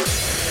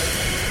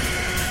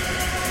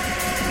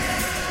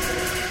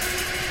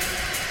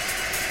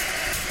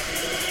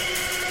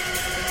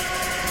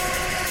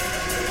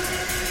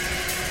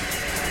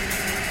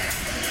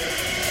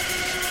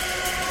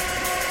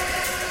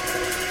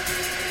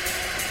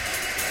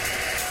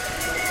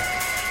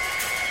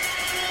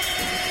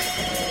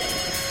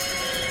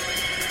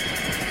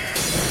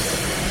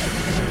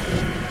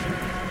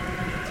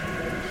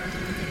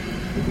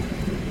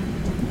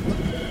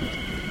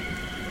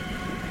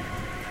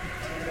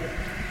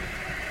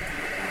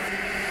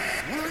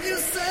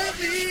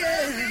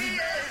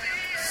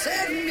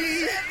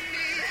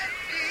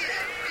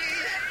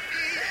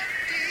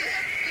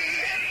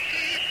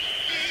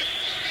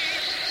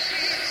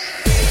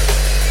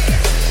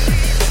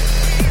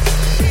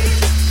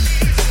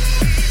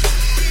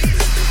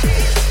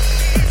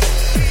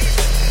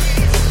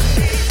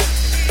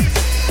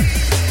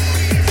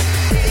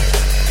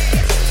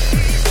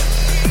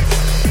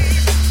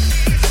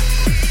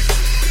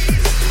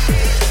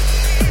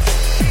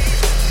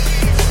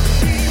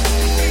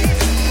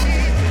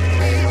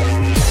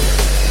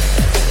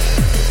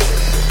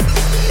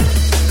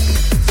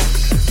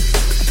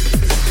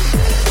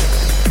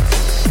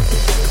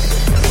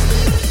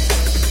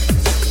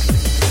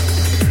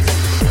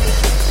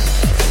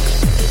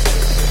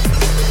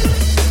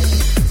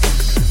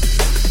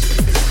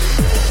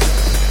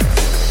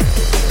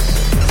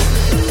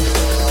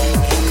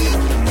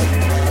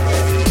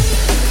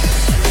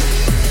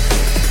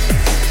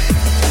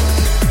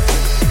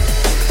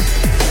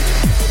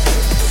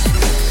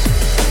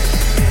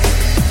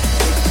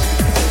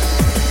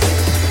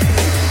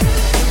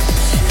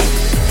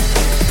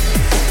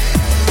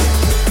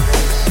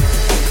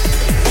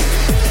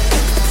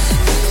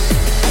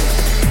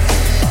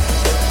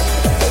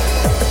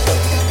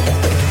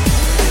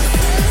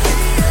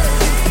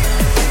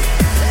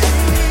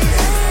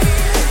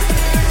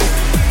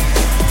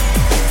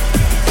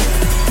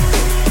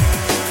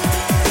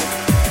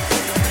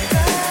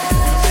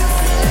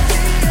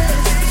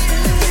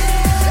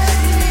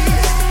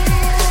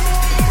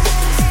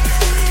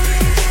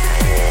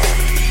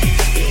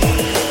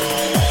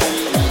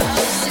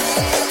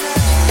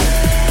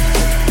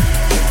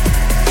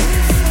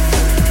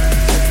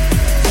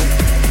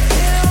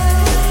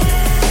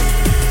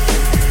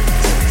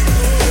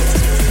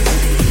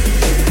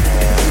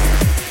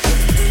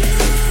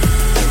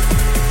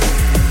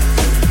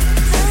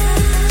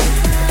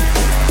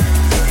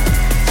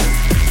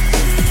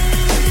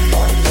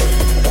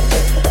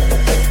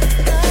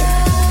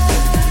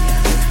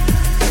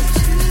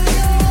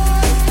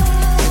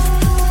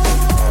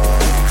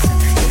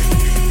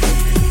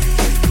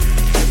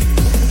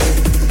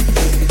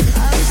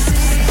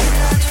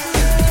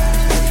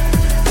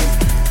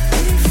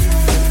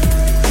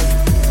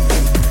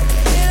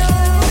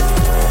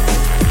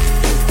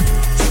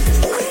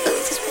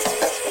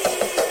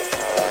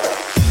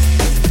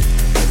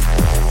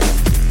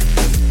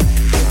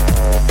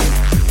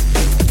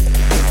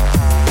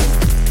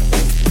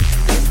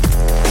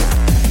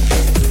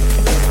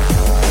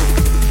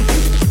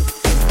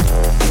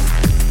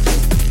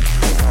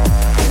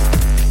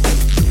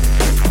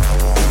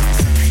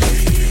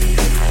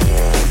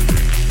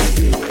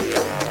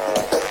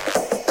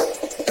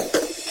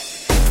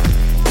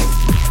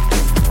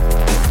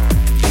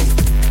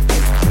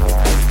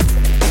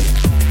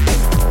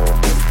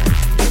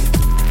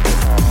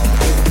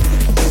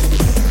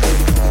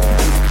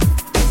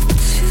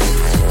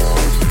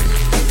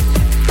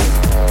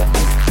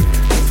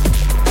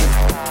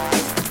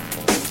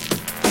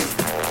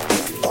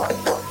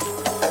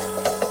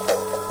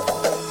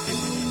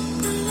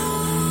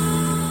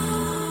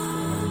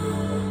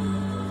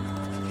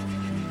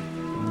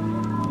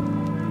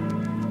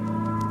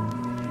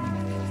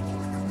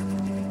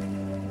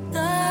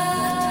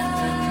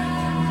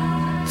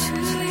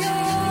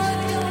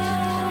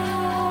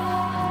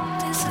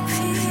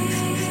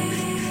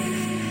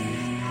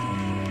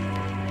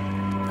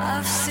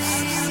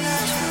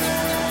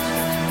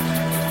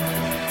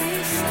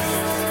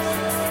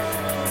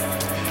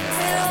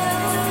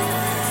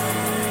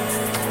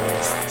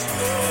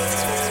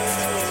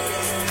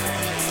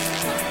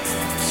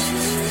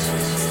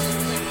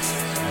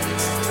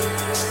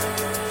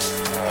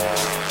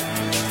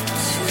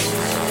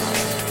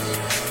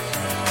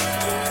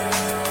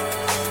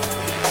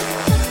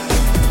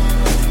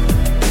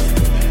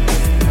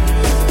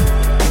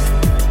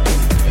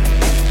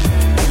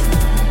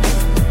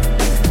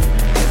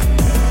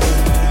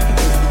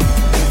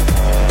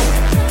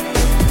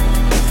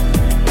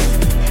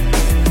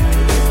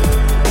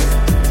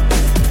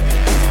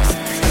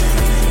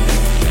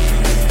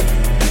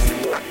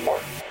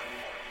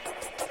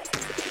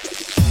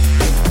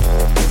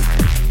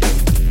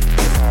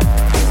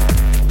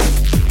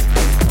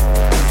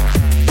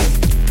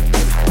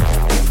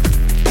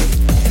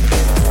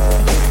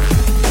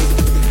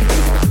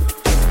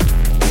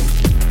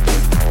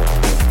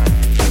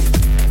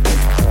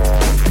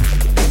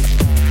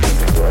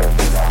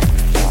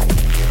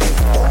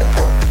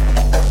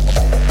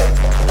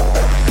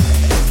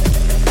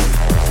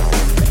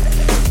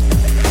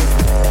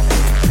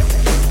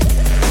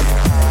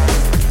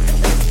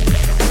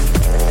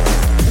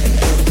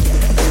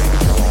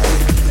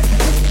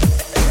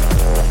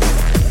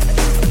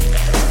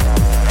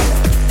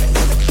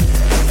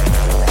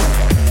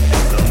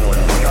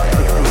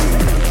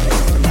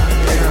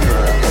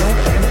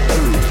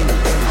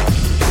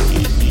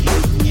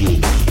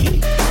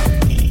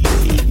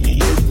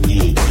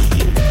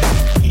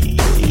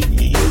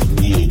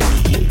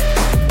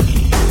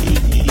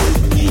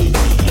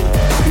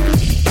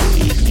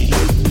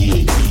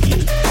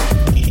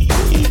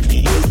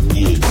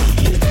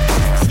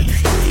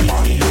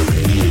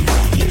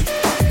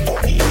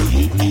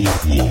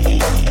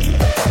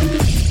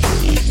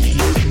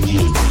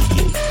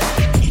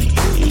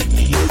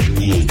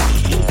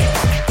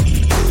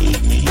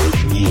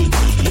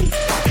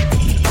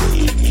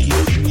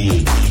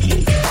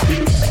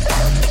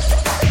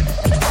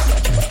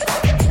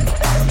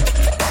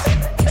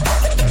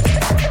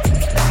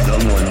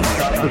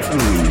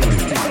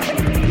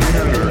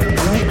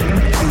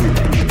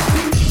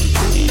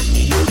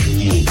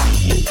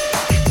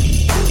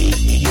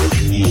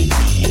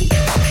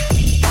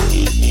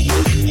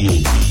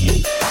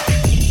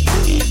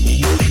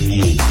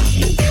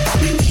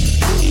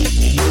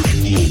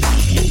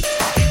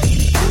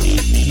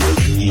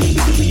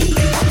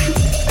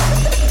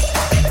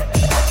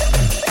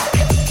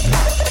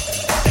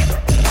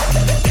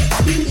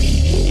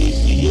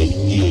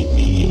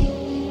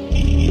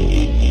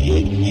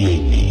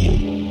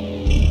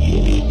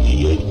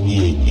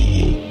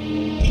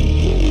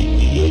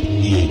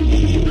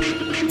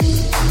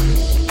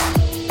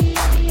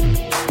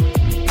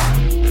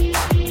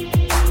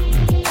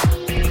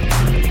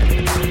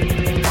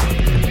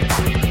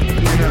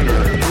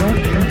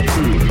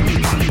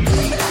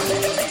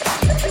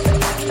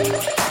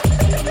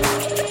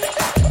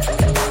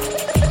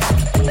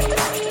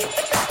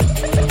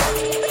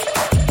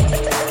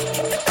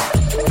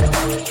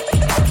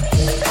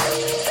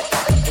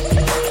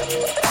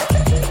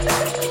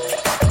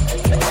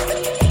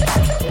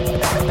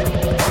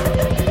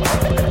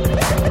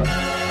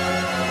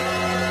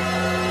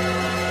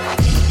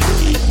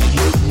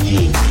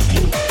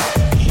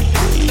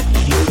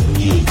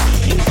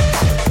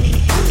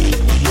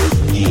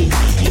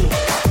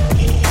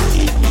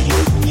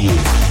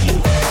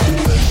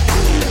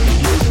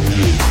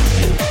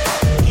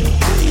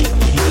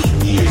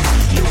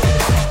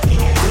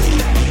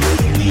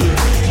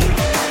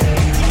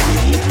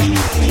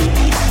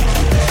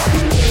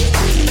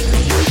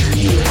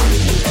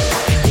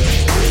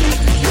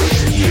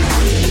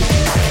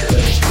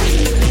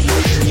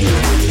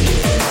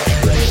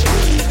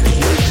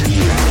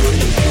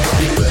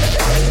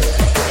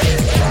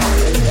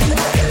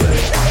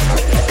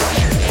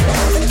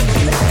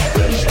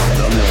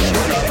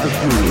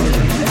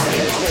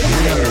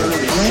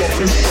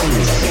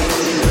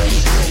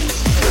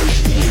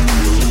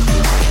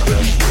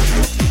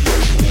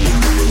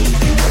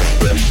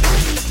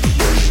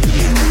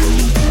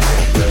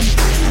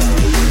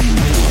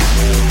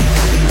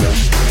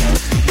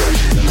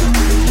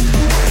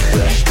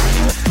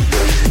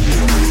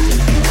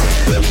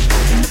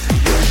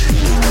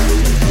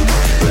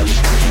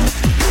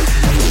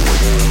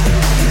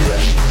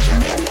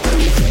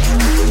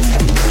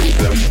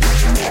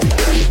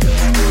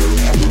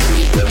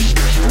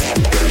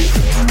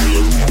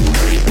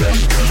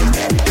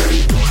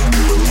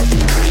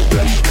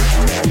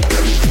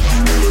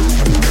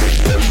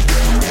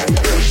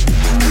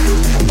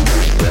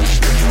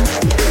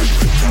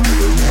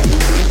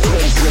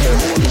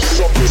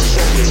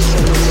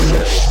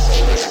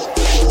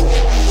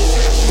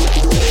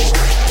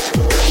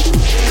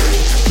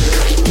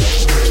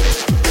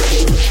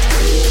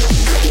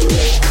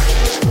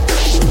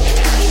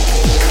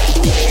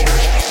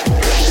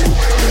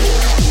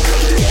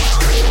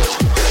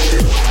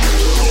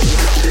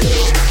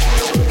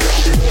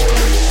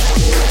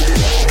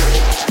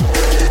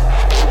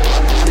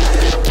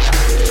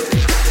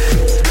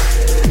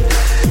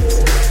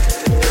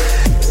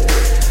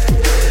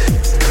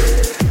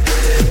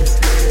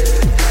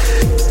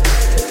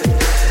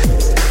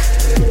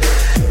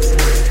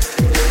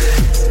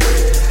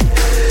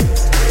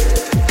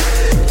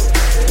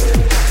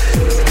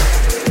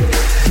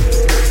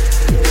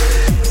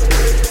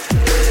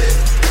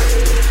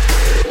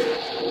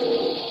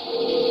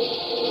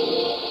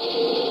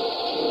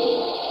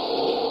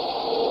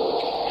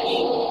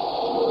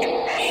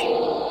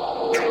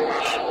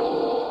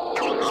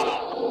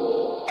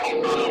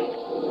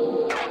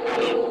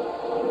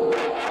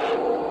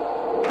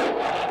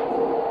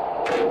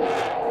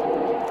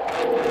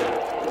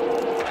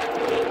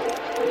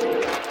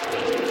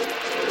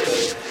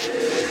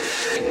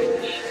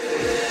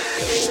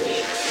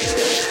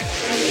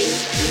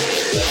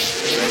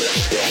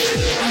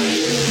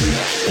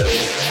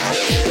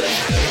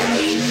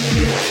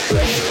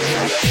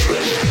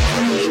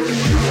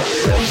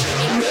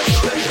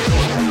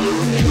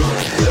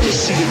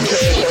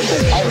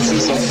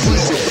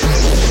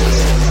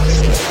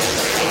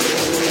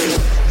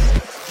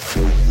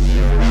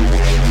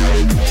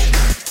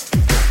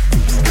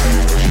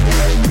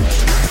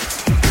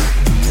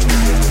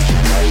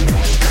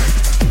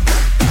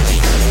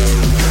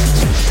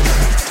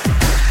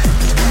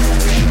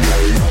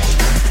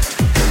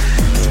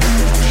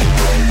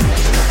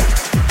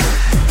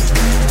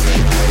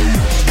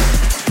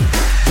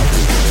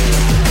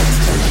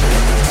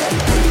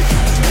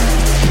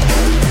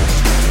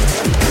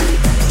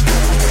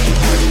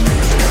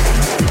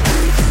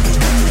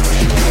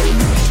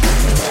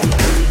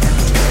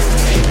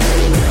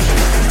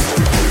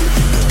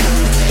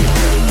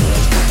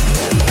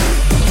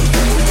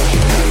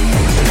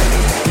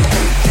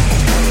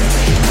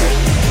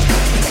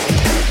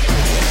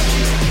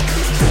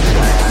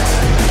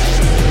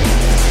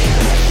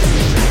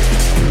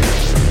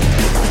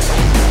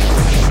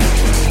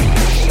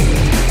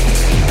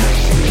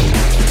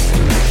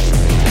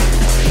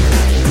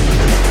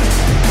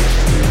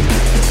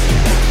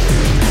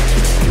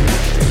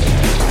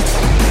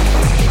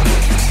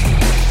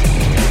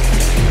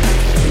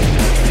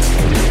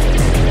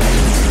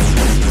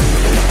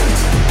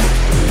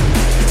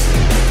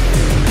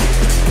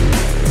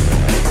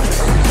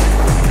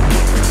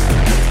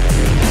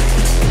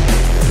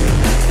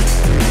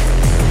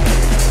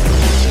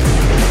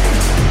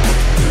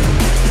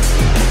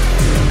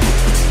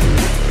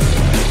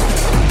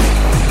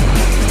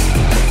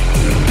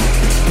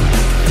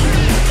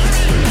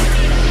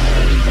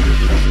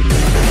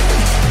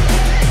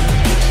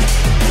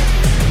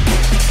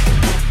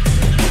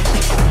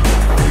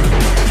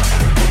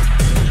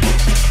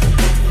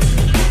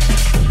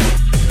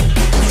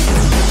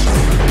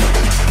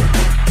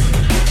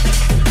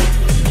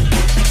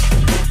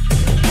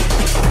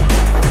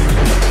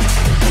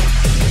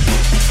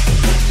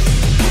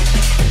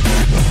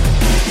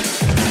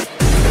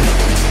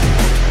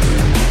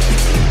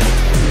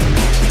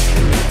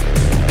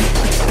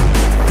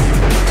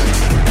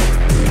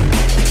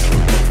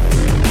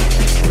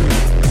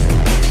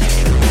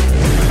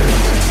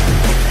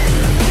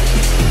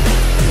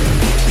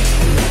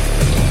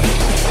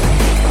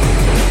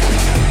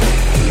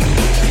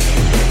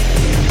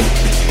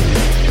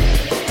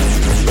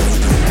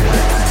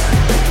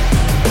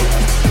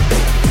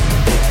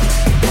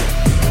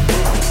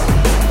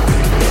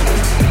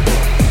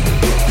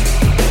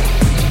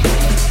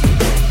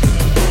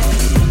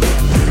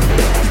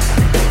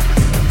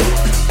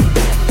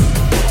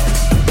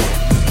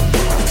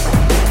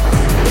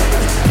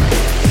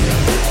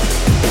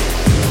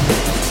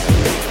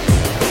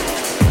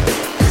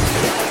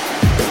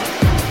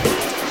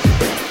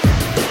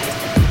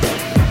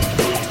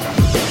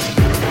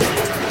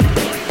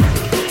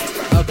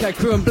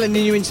 Anyway, crew, I'm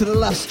blending you into the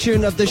last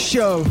tune of the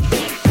show.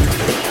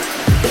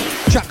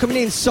 Track coming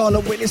in,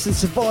 Silent Witness and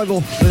Survival,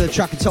 with a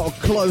track entitled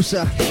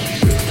Closer.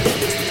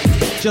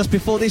 Just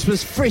before this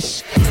was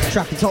Frisk,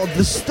 track entitled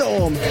The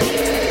Storm.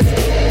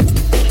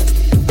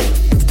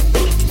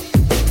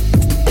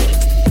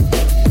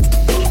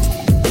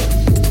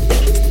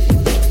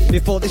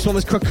 Before this one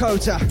was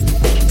Krakota,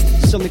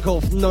 something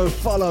called No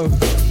Follow.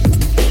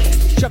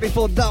 Track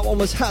before that one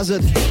was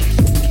Hazard,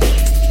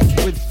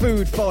 with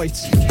Food Fight.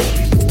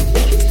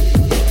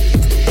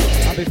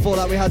 And before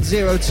that we had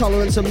Zero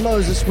Tolerance and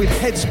Moses with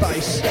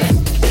Headspace.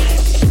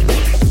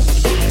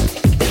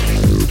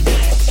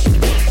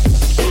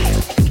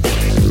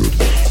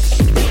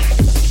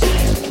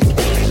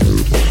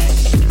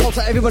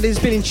 Also, everybody's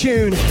been in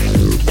tune.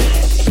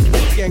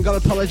 Again, gotta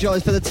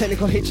apologise for the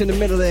technical hitch in the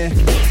middle there.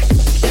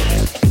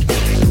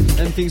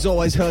 And things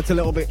always hurt a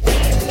little bit.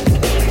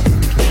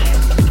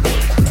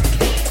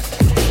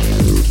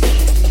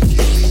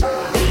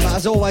 But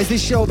as always,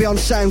 this show will be on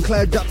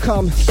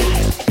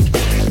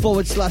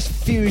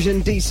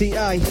soundcloud.com/Fusion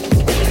DCA.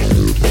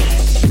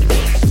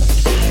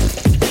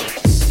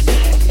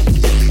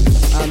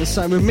 And the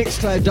same with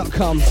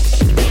mixcloud.com.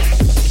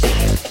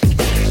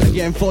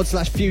 Again,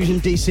 /Fusion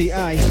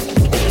DCA.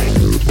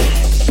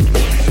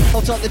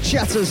 Hold up the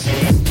chatters.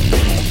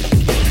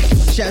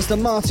 Shouts to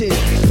Martin.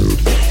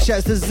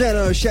 Shouts to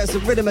Zeno. Shouts to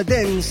Rhythm of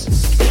Dens.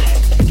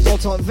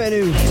 Hold tight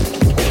Venu.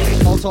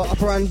 Hold tight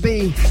Upper and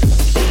B.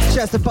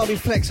 Shouts to Bobby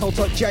Flex. Hold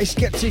tight Jay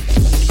Skeptic.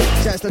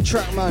 Shouts to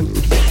Trackman.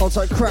 Hold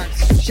tight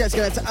Cracked. Shouts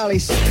going out to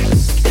Alice.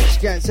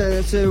 Shouts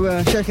out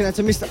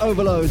to Mr.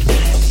 Overload.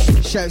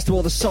 Shouts to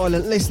all the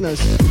silent listeners.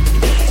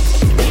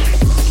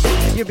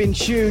 You've been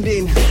tuned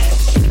in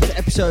to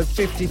episode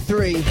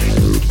 53.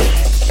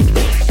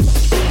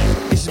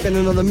 This has been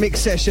another mix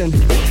session,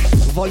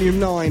 volume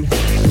 9.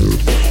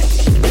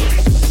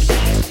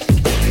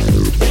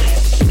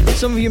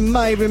 Some of you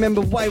may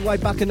remember way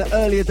back in the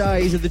earlier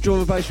days of the Drum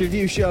and Bass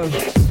Review show.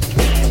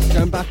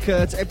 Going back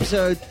to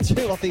episode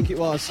 2, I think it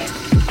was.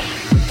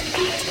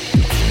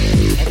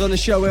 I've done a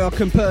show where I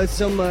compared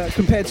some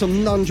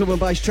non-drum and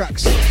bass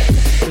tracks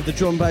with the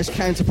drum and bass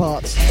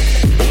counterparts.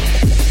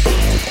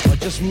 I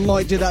just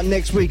might do that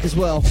next week as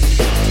well.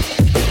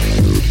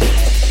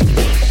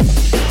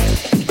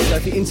 So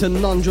if you're into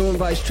non-drum and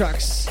bass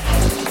tracks,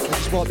 there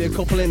just might be a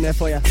couple in there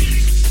for you.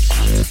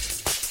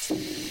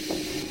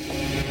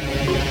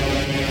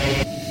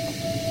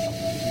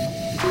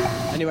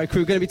 Anyway,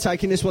 crew, going to be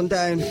taking this one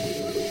down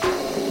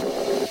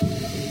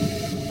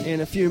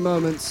in a few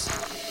moments.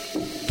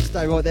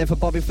 Stay right there for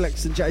Bobby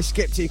Flex and Jay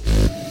Skeptic.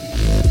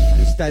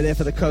 Stay there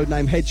for the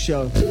Codename Head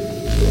Show.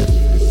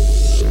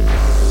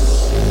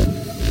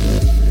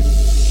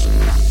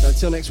 So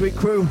until next week,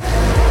 crew,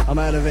 I'm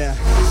out of here.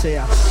 See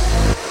ya.